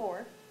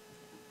 4.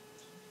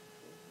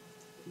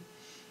 Thank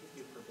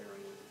you for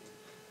bearing with me.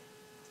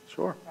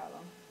 Sure.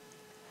 Problem.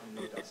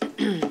 No dust.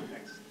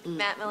 Thanks.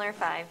 Matt Miller,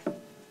 5.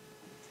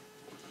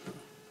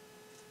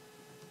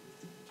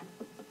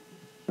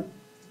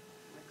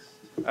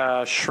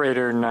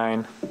 Schrader,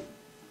 9.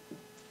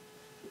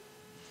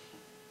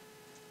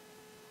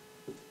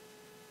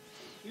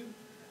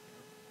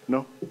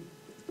 No?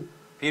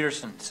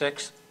 Peterson,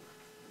 6.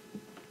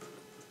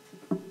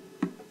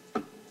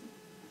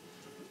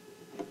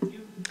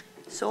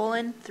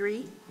 Solon,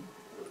 3.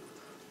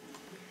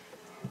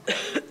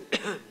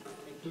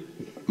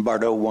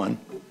 Bardo, 1.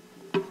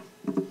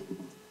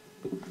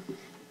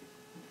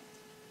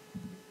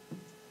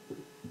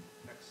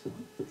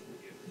 Excellent. Thank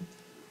you.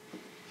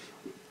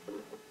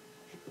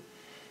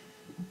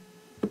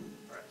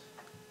 All right.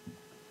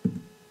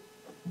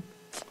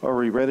 Are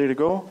we ready to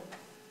go?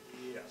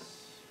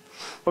 Yes.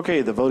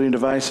 Okay, the voting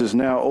device is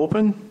now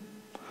open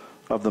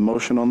of the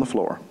motion on the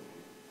floor.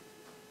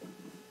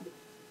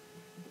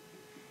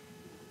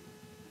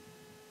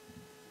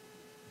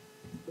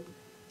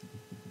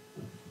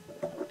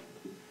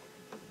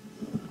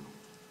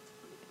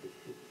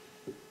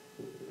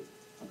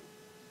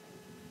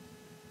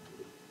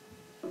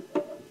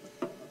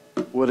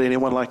 Would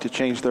anyone like to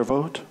change their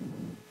vote?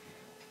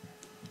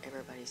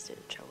 Everybody's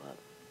didn't show up.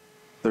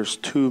 There's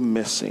 2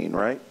 missing,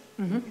 right?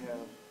 Oh,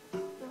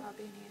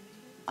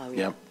 yeah.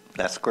 Yep,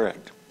 that's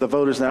correct. The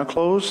vote is now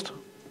closed,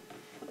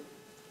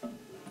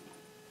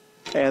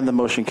 and the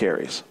motion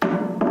carries.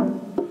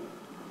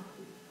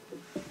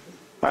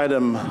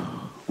 Item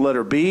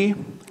letter B,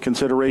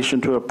 consideration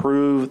to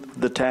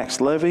approve the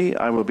tax levy.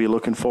 I will be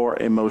looking for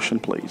a motion,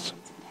 please.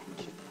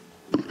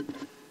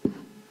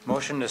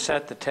 Motion to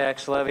set the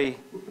tax levy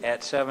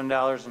at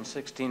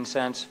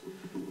 $7.16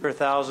 per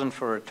thousand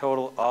for a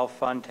total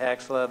all-fund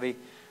tax levy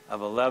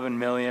of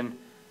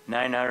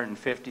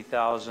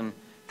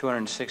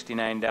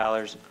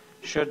 $11,950,269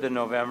 should the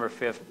November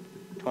 5th,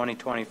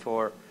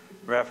 2024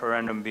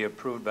 referendum be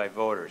approved by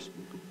voters.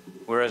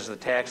 Whereas the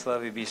tax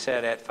levy be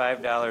set at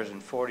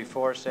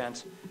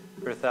 $5.44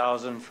 per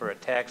thousand for a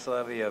tax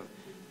levy of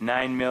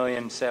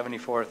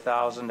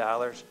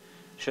 $9,074,000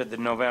 should the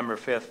November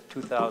 5th,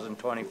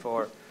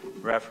 2024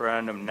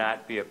 referendum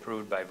not be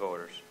approved by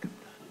voters.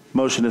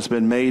 Motion has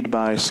been made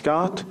by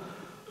Scott.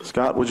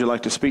 Scott, would you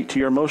like to speak to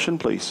your motion,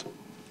 please?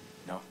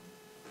 No.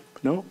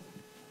 No?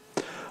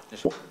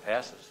 Just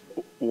passes.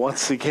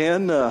 Once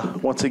again,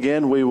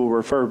 we will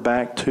refer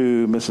back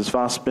to Mrs.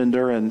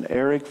 Fossbender and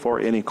Eric for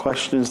any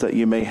questions that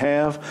you may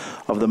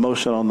have of the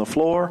motion on the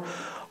floor.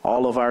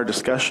 All of our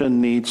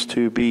discussion needs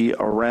to be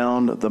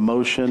around the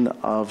motion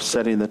of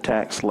setting the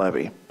tax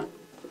levy.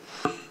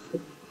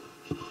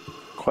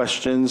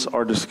 Questions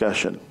or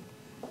discussion?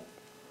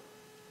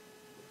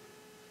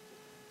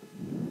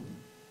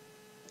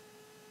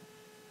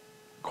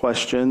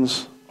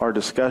 Questions or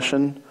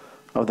discussion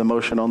of the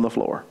motion on the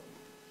floor?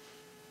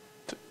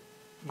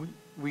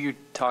 Will you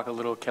talk a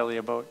little, Kelly,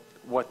 about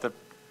what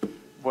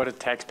a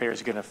taxpayer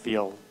is going to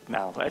feel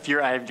now? If I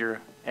have your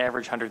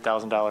average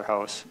 $100,000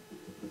 house.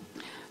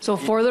 So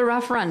for the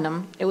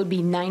referendum, it would be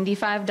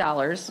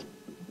 $95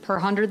 per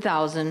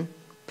 100,000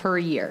 per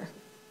year.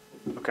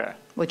 Okay.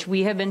 Which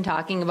we have been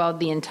talking about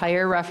the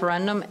entire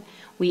referendum.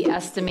 We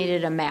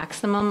estimated a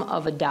maximum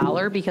of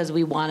 $1 because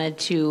we wanted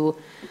to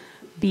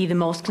be the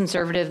most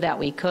conservative that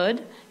we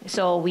could.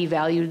 So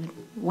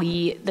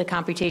the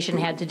computation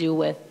had to do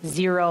with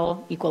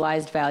 0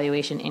 equalized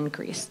valuation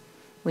increase.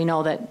 We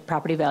know that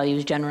property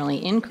values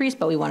generally increase,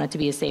 but we want it to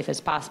be as safe as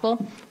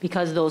possible.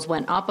 Because those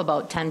went up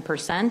about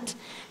 10%,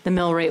 the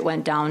mill rate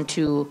went down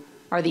to,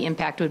 or the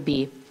impact would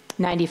be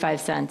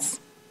 95 cents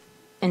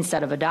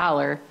instead of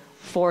 $1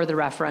 for the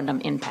referendum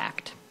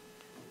impact.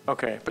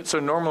 Okay, but so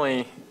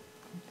normally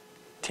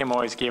Tim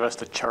always gave us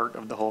the chart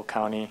of the whole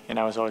county, and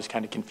I was always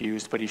kind of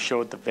confused, but he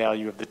showed the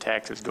value of the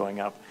taxes going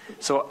up.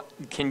 So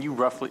can you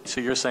roughly, so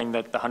you're saying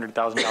that the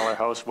 $100,000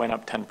 house went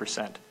up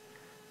 10%?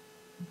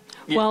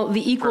 Well,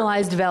 the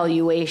equalized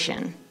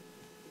valuation.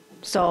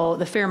 So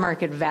the fair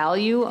market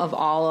value of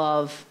all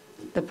of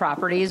the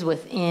properties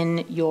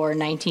within your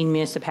 19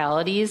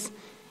 municipalities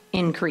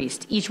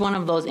increased. Each one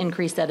of those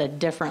increased at a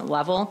different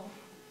level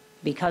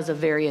because of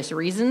various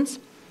reasons.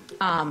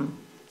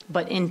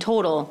 But in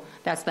total,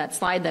 that's that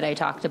slide that I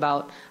talked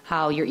about,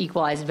 how your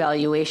equalized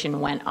valuation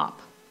went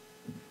up,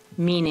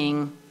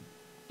 meaning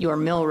your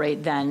mill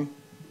rate then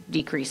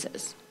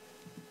decreases.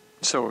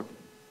 So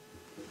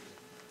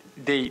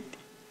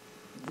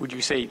would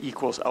you say it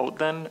equals out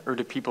then, or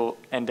do people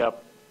end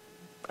up,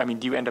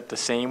 do you end up the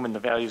same when the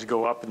values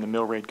go up and the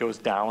mill rate goes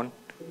down?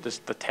 Does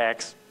the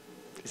tax,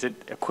 is it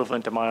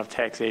equivalent amount of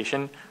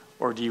taxation,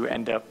 or do you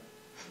end up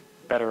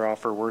better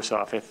off or worse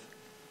off if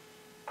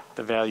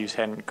the values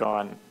hadn't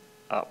gone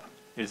up,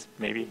 is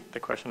maybe the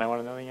question I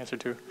want to know the answer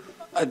to.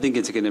 I think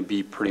it's going to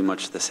be pretty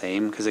much the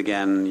same because,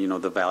 again,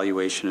 the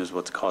valuation is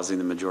what's causing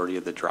the majority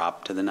of the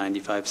drop to the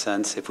 95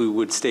 cents. If we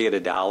would stay at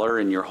 $1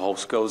 and your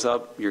house goes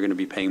up, you're going to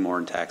be paying more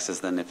in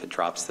taxes than if it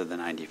drops to the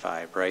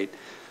 95, right?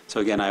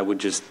 So, again, I would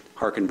just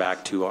hearken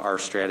back to our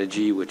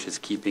strategy, which is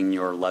keeping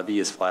your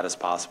levy as flat as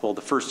possible. The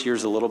first year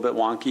is a little bit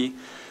wonky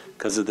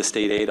because of the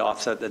state aid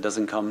offset that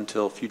doesn't come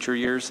until future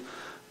years.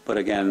 But,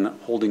 again,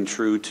 holding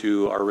true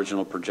to our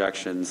original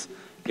projections,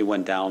 it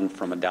went down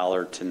from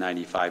 $1 to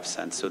 95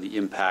 cents. So the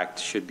impact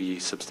should be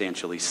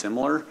substantially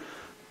similar.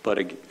 But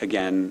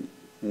again,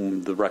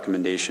 the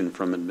recommendation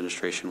from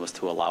administration was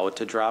to allow it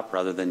to drop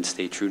rather than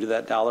stay true to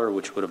that $1,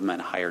 which would have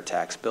meant higher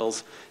tax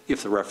bills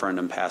if the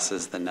referendum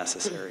passes than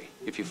necessary,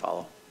 if you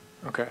follow.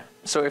 Okay.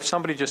 So if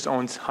somebody just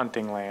owns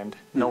hunting land,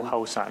 no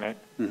house on it,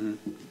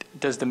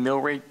 does the mill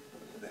rate,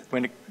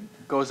 when it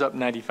goes up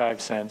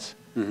 95 cents,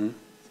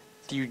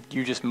 do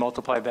you just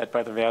multiply that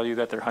by the value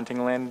that their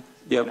hunting land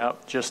went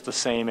up, just the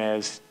same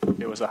as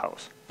it was a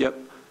house? Yep.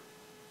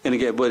 And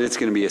again, but it's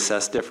going to be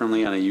assessed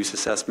differently on a use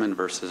assessment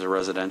versus a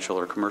residential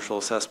or commercial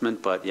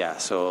assessment. But yeah,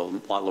 so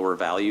a lot lower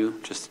value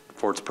just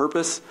for its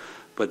purpose,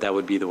 but that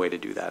would be the way to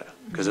do that.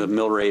 Because the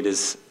mill rate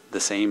is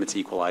the same, it's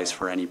equalized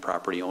for any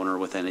property owner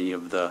with any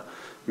of the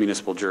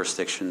municipal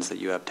jurisdictions that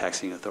you have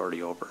taxing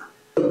authority over.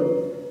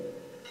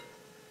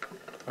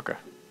 Okay.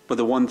 But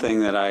the one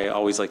thing that I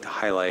always like to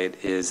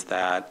highlight is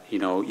that,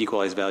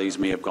 equalized values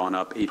may have gone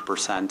up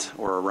 8%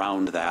 or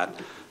around that,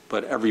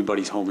 but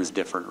everybody's home is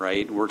different,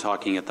 right? We're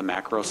talking at the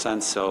macro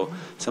sense, so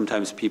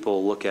sometimes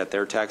people look at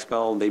their tax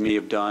bill, they may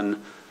have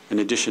done an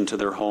addition to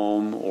their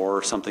home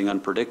or something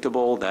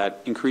unpredictable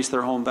that increased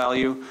their home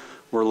value.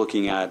 We're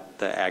looking at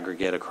the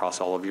aggregate across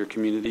all of your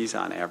communities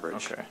on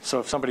average. Okay, so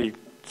if somebody's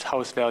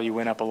house value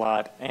went up a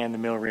lot and the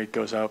mill rate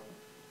goes up,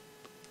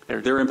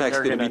 their impact's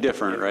going to be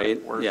different, right?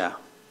 Yeah.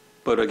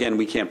 But again,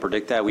 we can't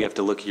predict that. We have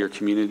to look at your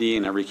community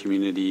and every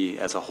community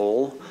as a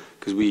whole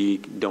because we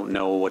don't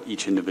know what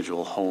each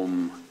individual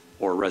home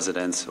or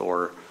residence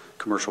or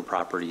commercial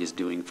property is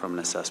doing from an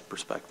assessed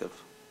perspective.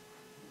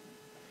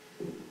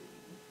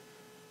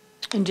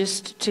 And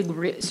just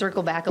to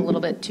circle back a little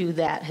bit to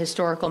that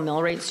historical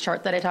mill rates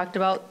chart that I talked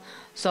about.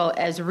 So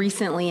as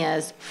recently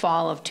as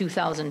fall of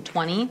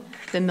 2020,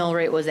 the mill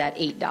rate was at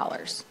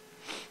 $8.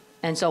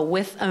 And so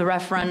with a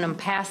referendum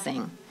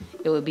passing,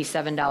 it would be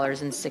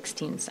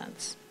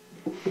 $7.16,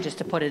 just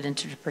to put it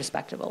into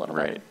perspective a little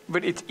bit. Right,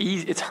 but it's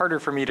easy. It's harder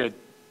for me to,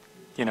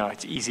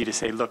 it's easy to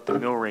say, look, the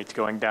mill rate's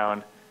going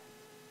down,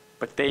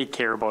 but they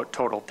care about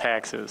total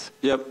taxes.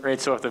 Yep. Right,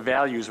 so if the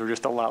values were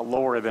just a lot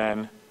lower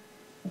than,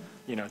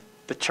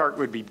 the chart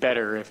would be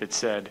better if it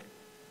said,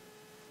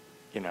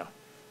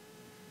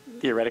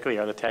 theoretically,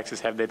 are the taxes,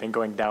 have they been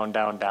going down,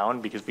 down,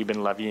 down because we've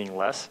been levying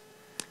less?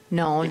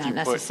 No, If not you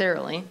put-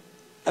 necessarily.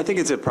 I think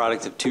it's a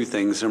product of two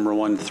things. Number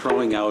one,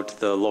 throwing out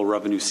the low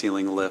revenue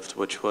ceiling lift,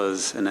 which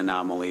was an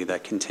anomaly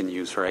that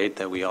continues, right?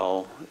 That we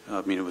all,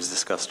 it was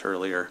discussed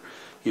earlier.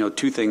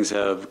 Two things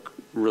have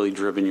really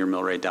driven your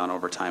mill rate down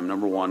over time.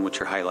 Number one, which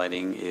you're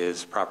highlighting,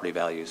 is property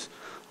values.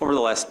 Over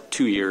the last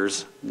 2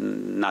 years,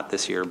 not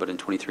this year, but in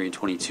 23 and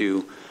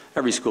 22,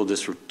 every school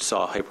district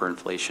saw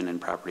hyperinflation in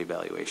property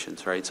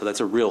valuations, right? So that's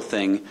a real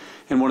thing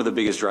and one of the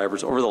biggest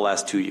drivers over the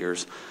last 2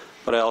 years.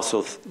 But I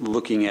also,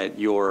 looking at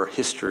your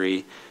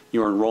history,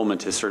 your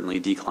enrollment has certainly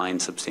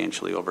declined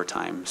substantially over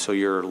time. So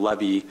your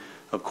levy,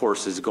 of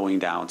course, is going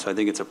down. So I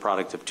think it's a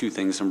product of two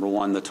things. Number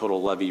one, the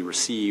total levy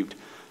received,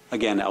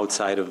 again,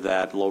 outside of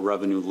that low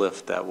revenue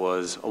lift that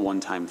was a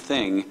one-time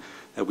thing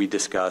that we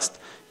discussed,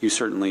 you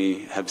certainly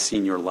have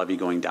seen your levy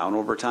going down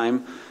over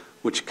time,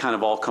 which kind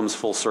of all comes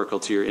full circle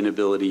to your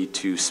inability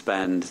to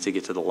spend to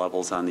get to the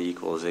levels on the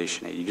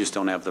equalization aid. You just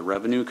don't have the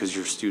revenue because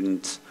your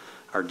students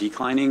are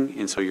declining,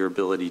 and so your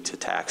ability to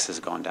tax has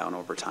gone down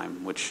over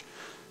time, which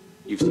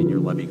you've seen your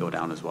levy go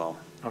down as well.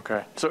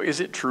 Okay. So is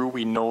it true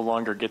we no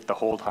longer get the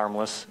hold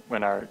harmless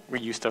we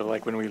used to,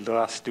 like when we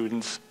lost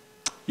students?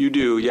 You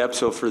do, yep.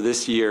 So for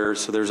this year,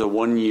 so there's a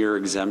 1-year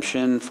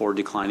exemption for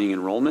declining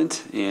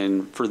enrollment.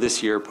 And for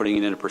this year, putting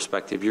it into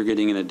perspective, you're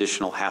getting an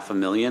additional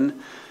 $500,000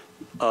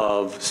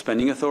 of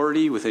spending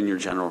authority within your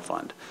general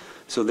fund.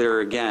 So there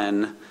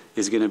again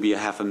is going to be a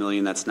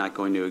 $500,000 that's not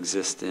going to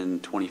exist in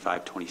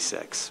 25,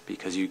 26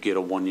 because you get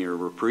a 1-year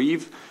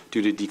reprieve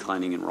due to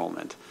declining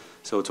enrollment.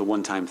 So it's a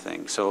one-time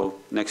thing. So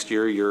next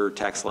year, your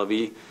tax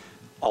levy,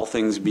 all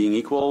things being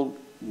equal,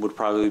 would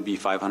probably be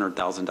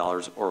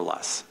 $500,000 or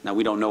less. Now,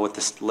 we don't know what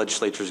the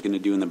legislature is going to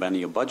do in the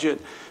biennial budget,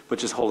 but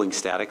just holding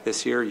static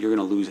this year, you're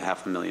going to lose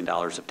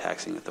 $500,000 of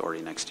taxing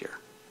authority next year,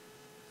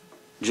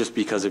 just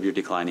because of your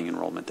declining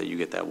enrollment that you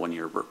get that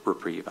 1-year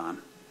reprieve on.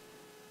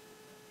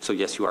 So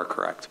yes, you are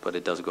correct, but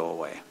it does go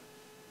away.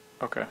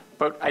 Okay.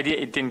 But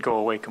it didn't go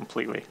away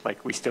completely.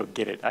 Like, we still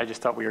get it. I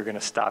just thought we were going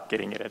to stop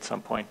getting it at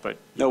some point, but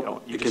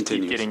Nope, you it just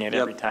continues. keep getting it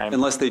Yep. every time.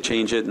 Unless they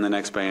change it in the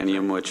next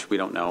biennium, which we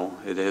don't know.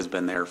 It has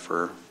been there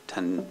for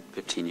 10,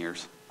 15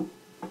 years.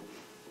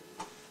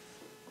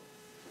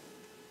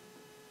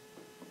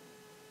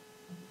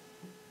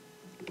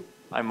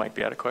 I might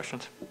be out of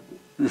questions.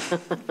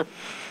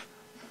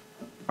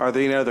 Are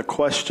there any other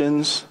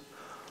questions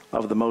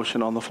of the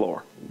motion on the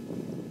floor?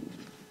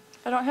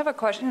 I don't have a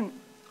question,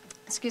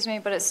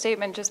 but a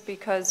statement, just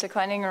because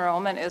declining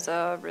enrollment is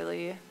a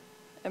really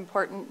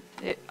important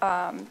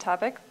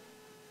topic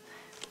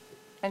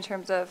in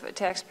terms of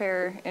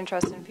taxpayer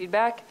interest and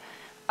feedback.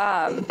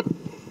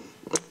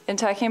 In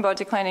talking about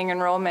declining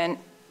enrollment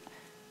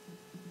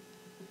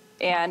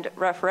and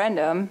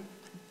referendum,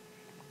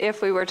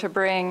 if we were to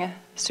bring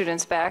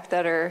students back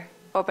that are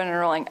open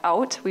enrolling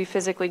out, we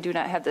physically do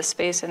not have the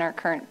space in our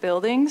current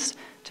buildings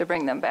to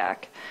bring them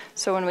back.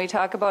 So when we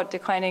talk about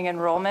declining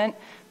enrollment,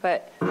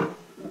 but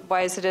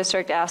why is the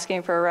district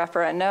asking for a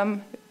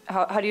referendum?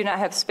 How do you not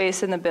have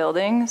space in the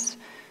buildings?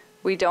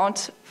 We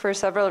don't, for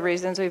several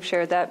reasons. We've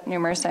shared that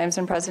numerous times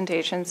in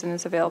presentations and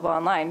it's available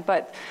online.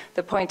 But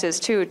the point is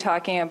too, the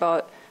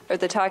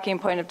talking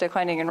point of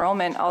declining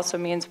enrollment also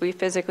means we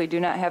physically do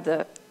not have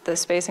the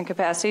space and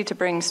capacity to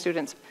bring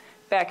students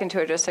back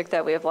into a district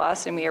that we have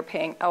lost, and we are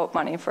paying out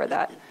money for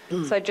that.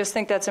 So I just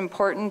think that's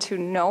important to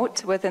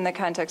note within the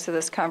context of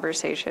this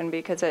conversation,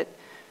 because it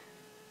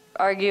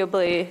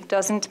arguably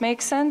doesn't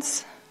make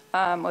sense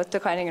with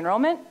declining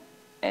enrollment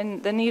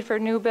and the need for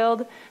new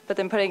build, but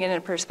then putting it in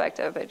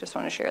perspective, I just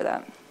want to share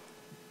that.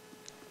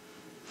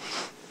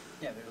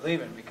 Yeah, they're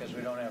leaving because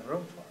we don't have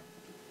room for them.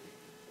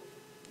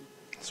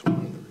 That's one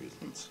of the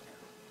reasons.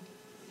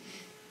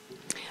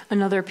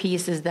 Another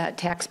piece is that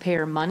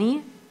taxpayer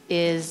money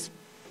is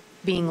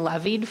being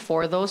levied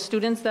for those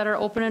students that are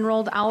open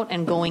enrolled out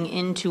and going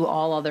into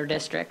all other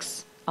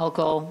districts.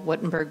 Elko,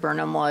 Wittenberg,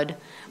 Burnham Wood.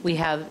 We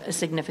have a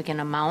significant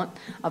amount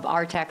of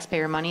our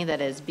taxpayer money that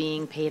is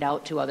being paid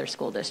out to other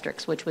school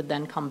districts, which would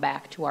then come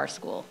back to our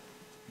school.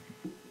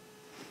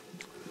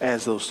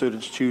 As those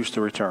students choose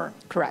to return.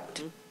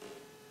 Correct.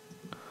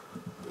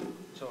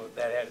 So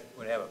that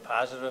would have a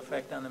positive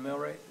effect on the mill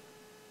rate?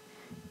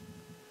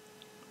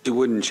 It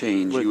wouldn't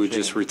change. You Wouldn't would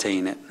just change.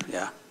 retain it.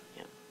 Yeah.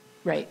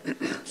 Right.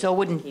 So it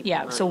wouldn't,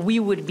 yeah, so we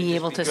would be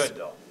able to. Good,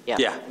 though.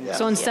 Yeah.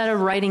 So instead of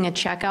writing a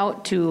check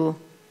out to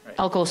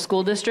Elko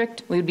School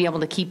District, we would be able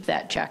to keep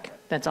that check.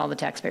 That's all the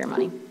taxpayer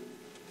money.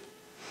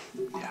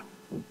 Yeah.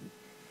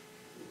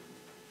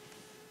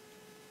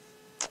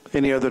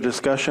 Any other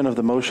discussion of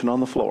the motion on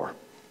the floor?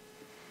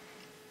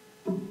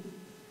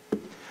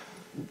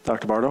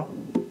 Dr. Bardo?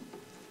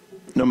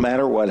 No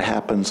matter what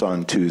happens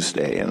on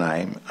Tuesday, and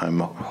I'm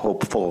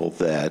hopeful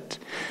that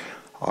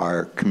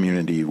our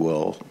community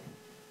will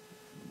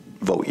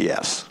vote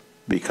yes,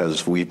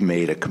 because we've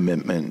made a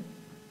commitment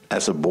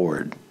as a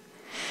board.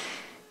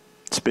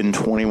 It's been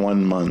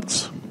 21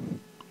 months.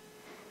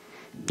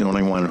 The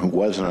only one who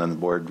wasn't on the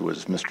board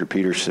was Mr.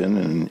 Peterson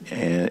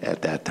and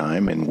at that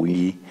time, and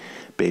we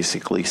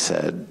basically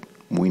said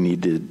we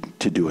needed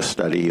to do a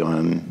study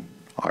on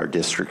our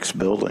district's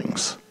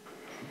buildings.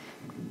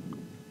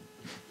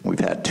 We've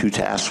had 2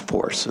 task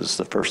forces.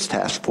 The first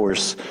task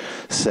force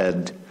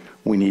said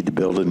we need to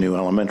build a new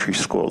elementary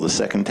school. The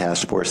second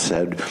task force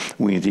said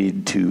we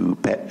need to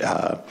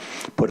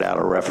put out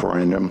a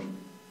referendum,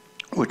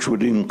 which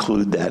would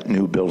include that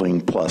new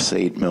building plus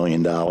 $8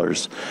 million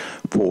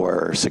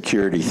for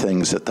security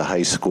things at the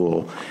high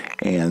school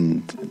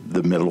and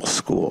the middle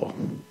school.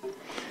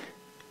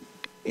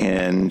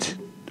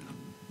 And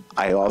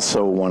I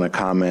also want to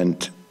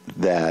comment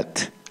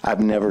that I've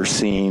never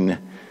seen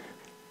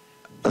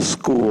a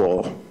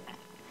school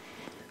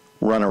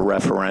run a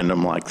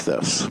referendum like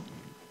this.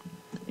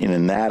 And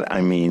in that,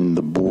 I mean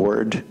the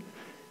board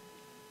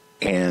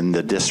and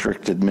the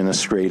district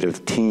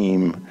administrative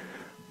team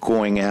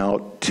going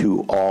out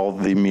to all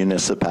the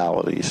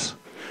municipalities,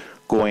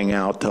 going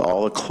out to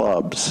all the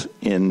clubs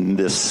in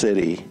this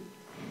city,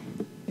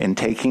 and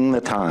taking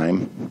the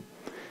time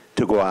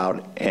to go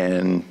out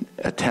and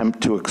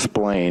attempt to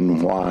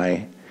explain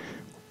why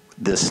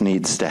this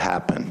needs to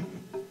happen.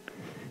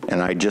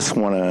 And I just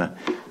want to,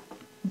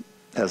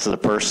 as the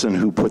person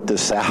who put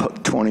this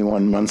out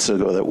 21 months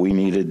ago that we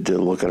needed to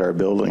look at our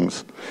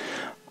buildings,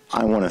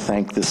 I want to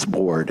thank this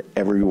board,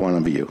 every one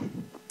of you,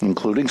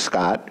 including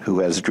Scott, who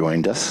has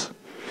joined us,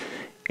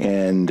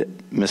 and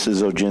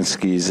Mrs.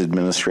 Oginski's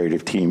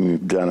administrative team.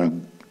 You've done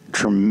a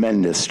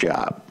tremendous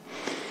job.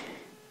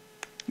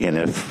 And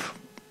if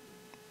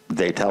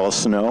they tell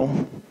us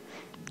no,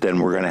 then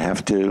we're going to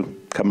have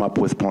to come up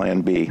with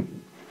Plan B.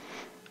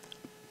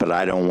 But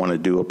I don't want to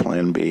do a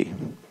Plan B.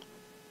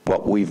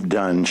 What we've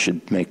done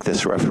should make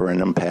this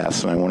referendum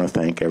pass, and I want to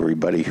thank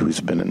everybody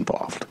who's been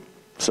involved.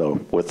 So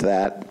with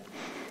that,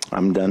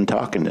 I'm done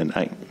talking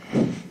tonight.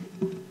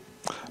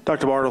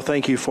 Dr. Bartle,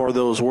 thank you for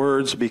those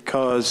words,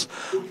 because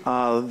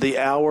the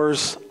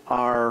hours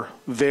are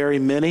very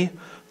many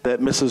that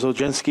Mrs.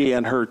 Oginski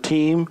and her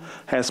team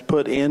has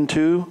put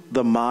into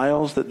the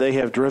miles that they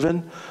have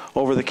driven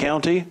over the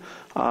county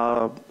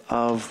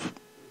of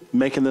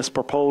making this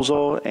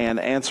proposal and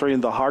answering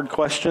the hard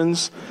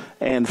questions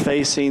and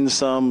facing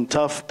some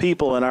tough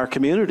people in our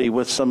community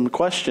with some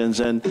questions.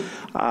 And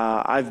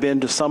I've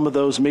been to some of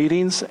those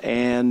meetings,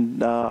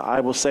 and I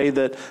will say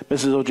that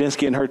Mrs.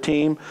 Oginski and her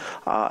team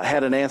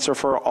had an answer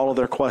for all of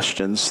their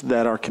questions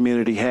that our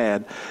community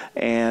had,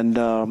 and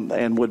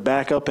would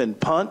back up and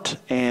punt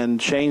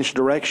and change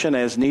direction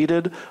as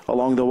needed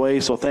along the way.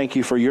 So thank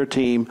you for your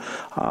team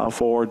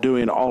for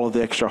doing all of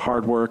the extra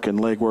hard work and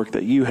legwork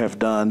that you have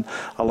done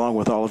along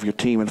with all of your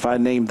team. And if I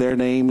name their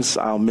names,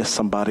 I'll miss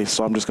somebody,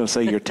 so I'm just going to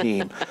say your team.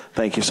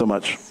 Thank you so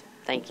much.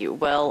 Thank you.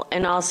 Well,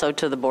 and also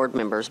to the board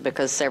members,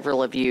 because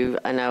several of you,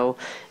 I know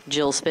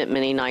Jill spent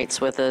many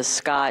nights with us,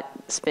 Scott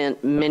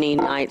spent many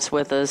nights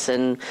with us,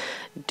 and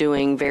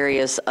doing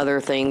various other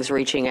things,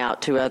 reaching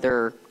out to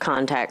other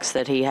contacts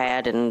that he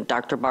had, and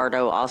Dr.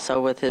 Bardo also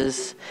with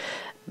his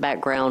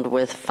background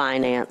with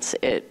finance.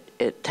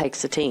 It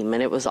takes a team,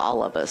 and it was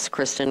all of us.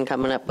 Kristen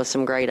coming up with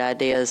some great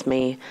ideas,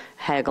 me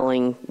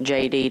haggling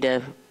JD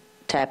to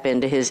tap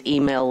into his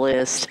email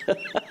list.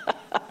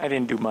 I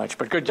didn't do much,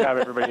 but good job,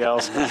 everybody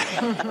else.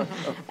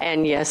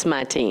 And yes,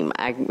 my team.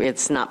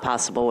 It's not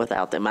possible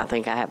without them. I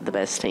think I have the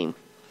best team.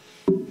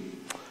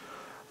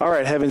 All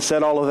right, having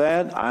said all of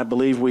that, I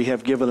believe we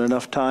have given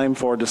enough time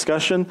for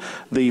discussion.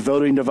 The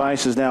voting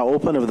device is now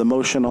open of the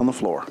motion on the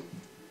floor.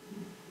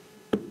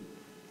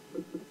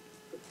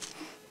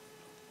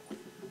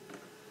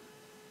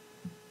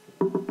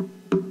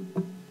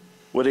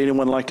 Would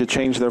anyone like to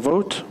change their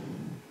vote?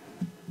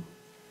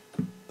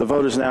 The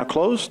vote is now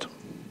closed,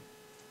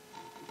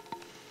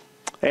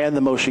 and the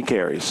motion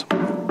carries.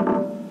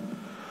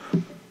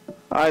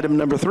 Item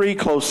number 3,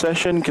 closed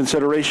session.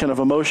 Consideration of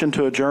a motion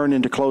to adjourn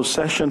into closed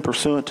session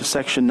pursuant to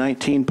Section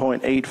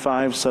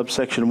 19.85,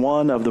 subsection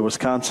 1 of the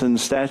Wisconsin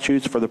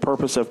statutes for the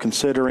purpose of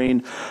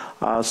considering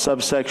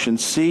subsection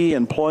C,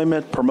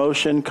 employment,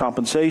 promotion,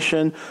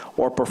 compensation,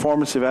 or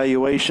performance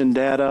evaluation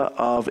data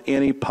of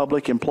any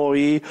public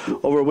employee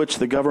over which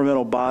the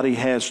governmental body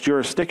has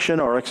jurisdiction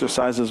or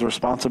exercises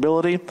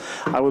responsibility.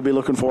 I would be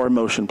looking for a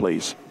motion,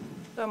 please.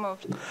 So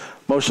moved.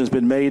 Motion's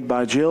been made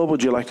by Jill.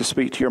 Would you like to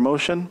speak to your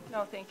motion?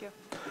 No, thank you.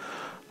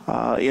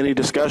 Any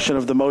discussion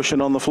of the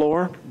motion on the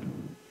floor?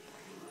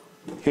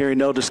 Hearing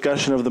no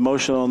discussion of the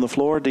motion on the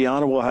floor,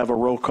 Deanna will have a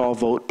roll call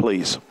vote,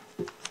 please.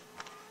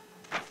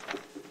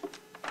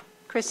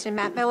 Kristen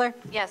Matt-Miller?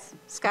 Yes.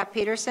 Scott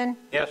Peterson?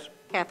 Yes.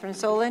 Catherine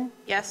Solon?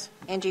 Yes.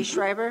 Angie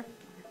Schreiber?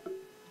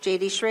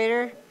 JD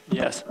Schrader?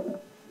 Yes.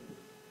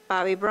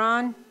 Bobby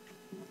Braun?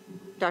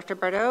 Dr.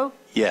 Bardo?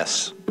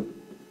 Yes.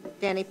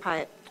 Danny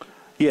Pyatt?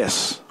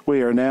 Yes,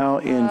 we are now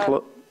in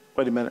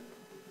wait a minute.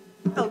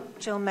 Oh,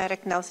 Jill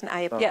Maddock Nelson,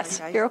 I apologize.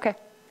 Yes, you're okay.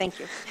 Thank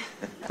you.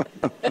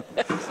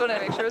 Just want to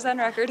make sure it was on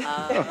record.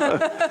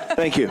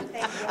 Thank you.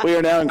 We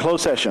are now in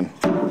closed session.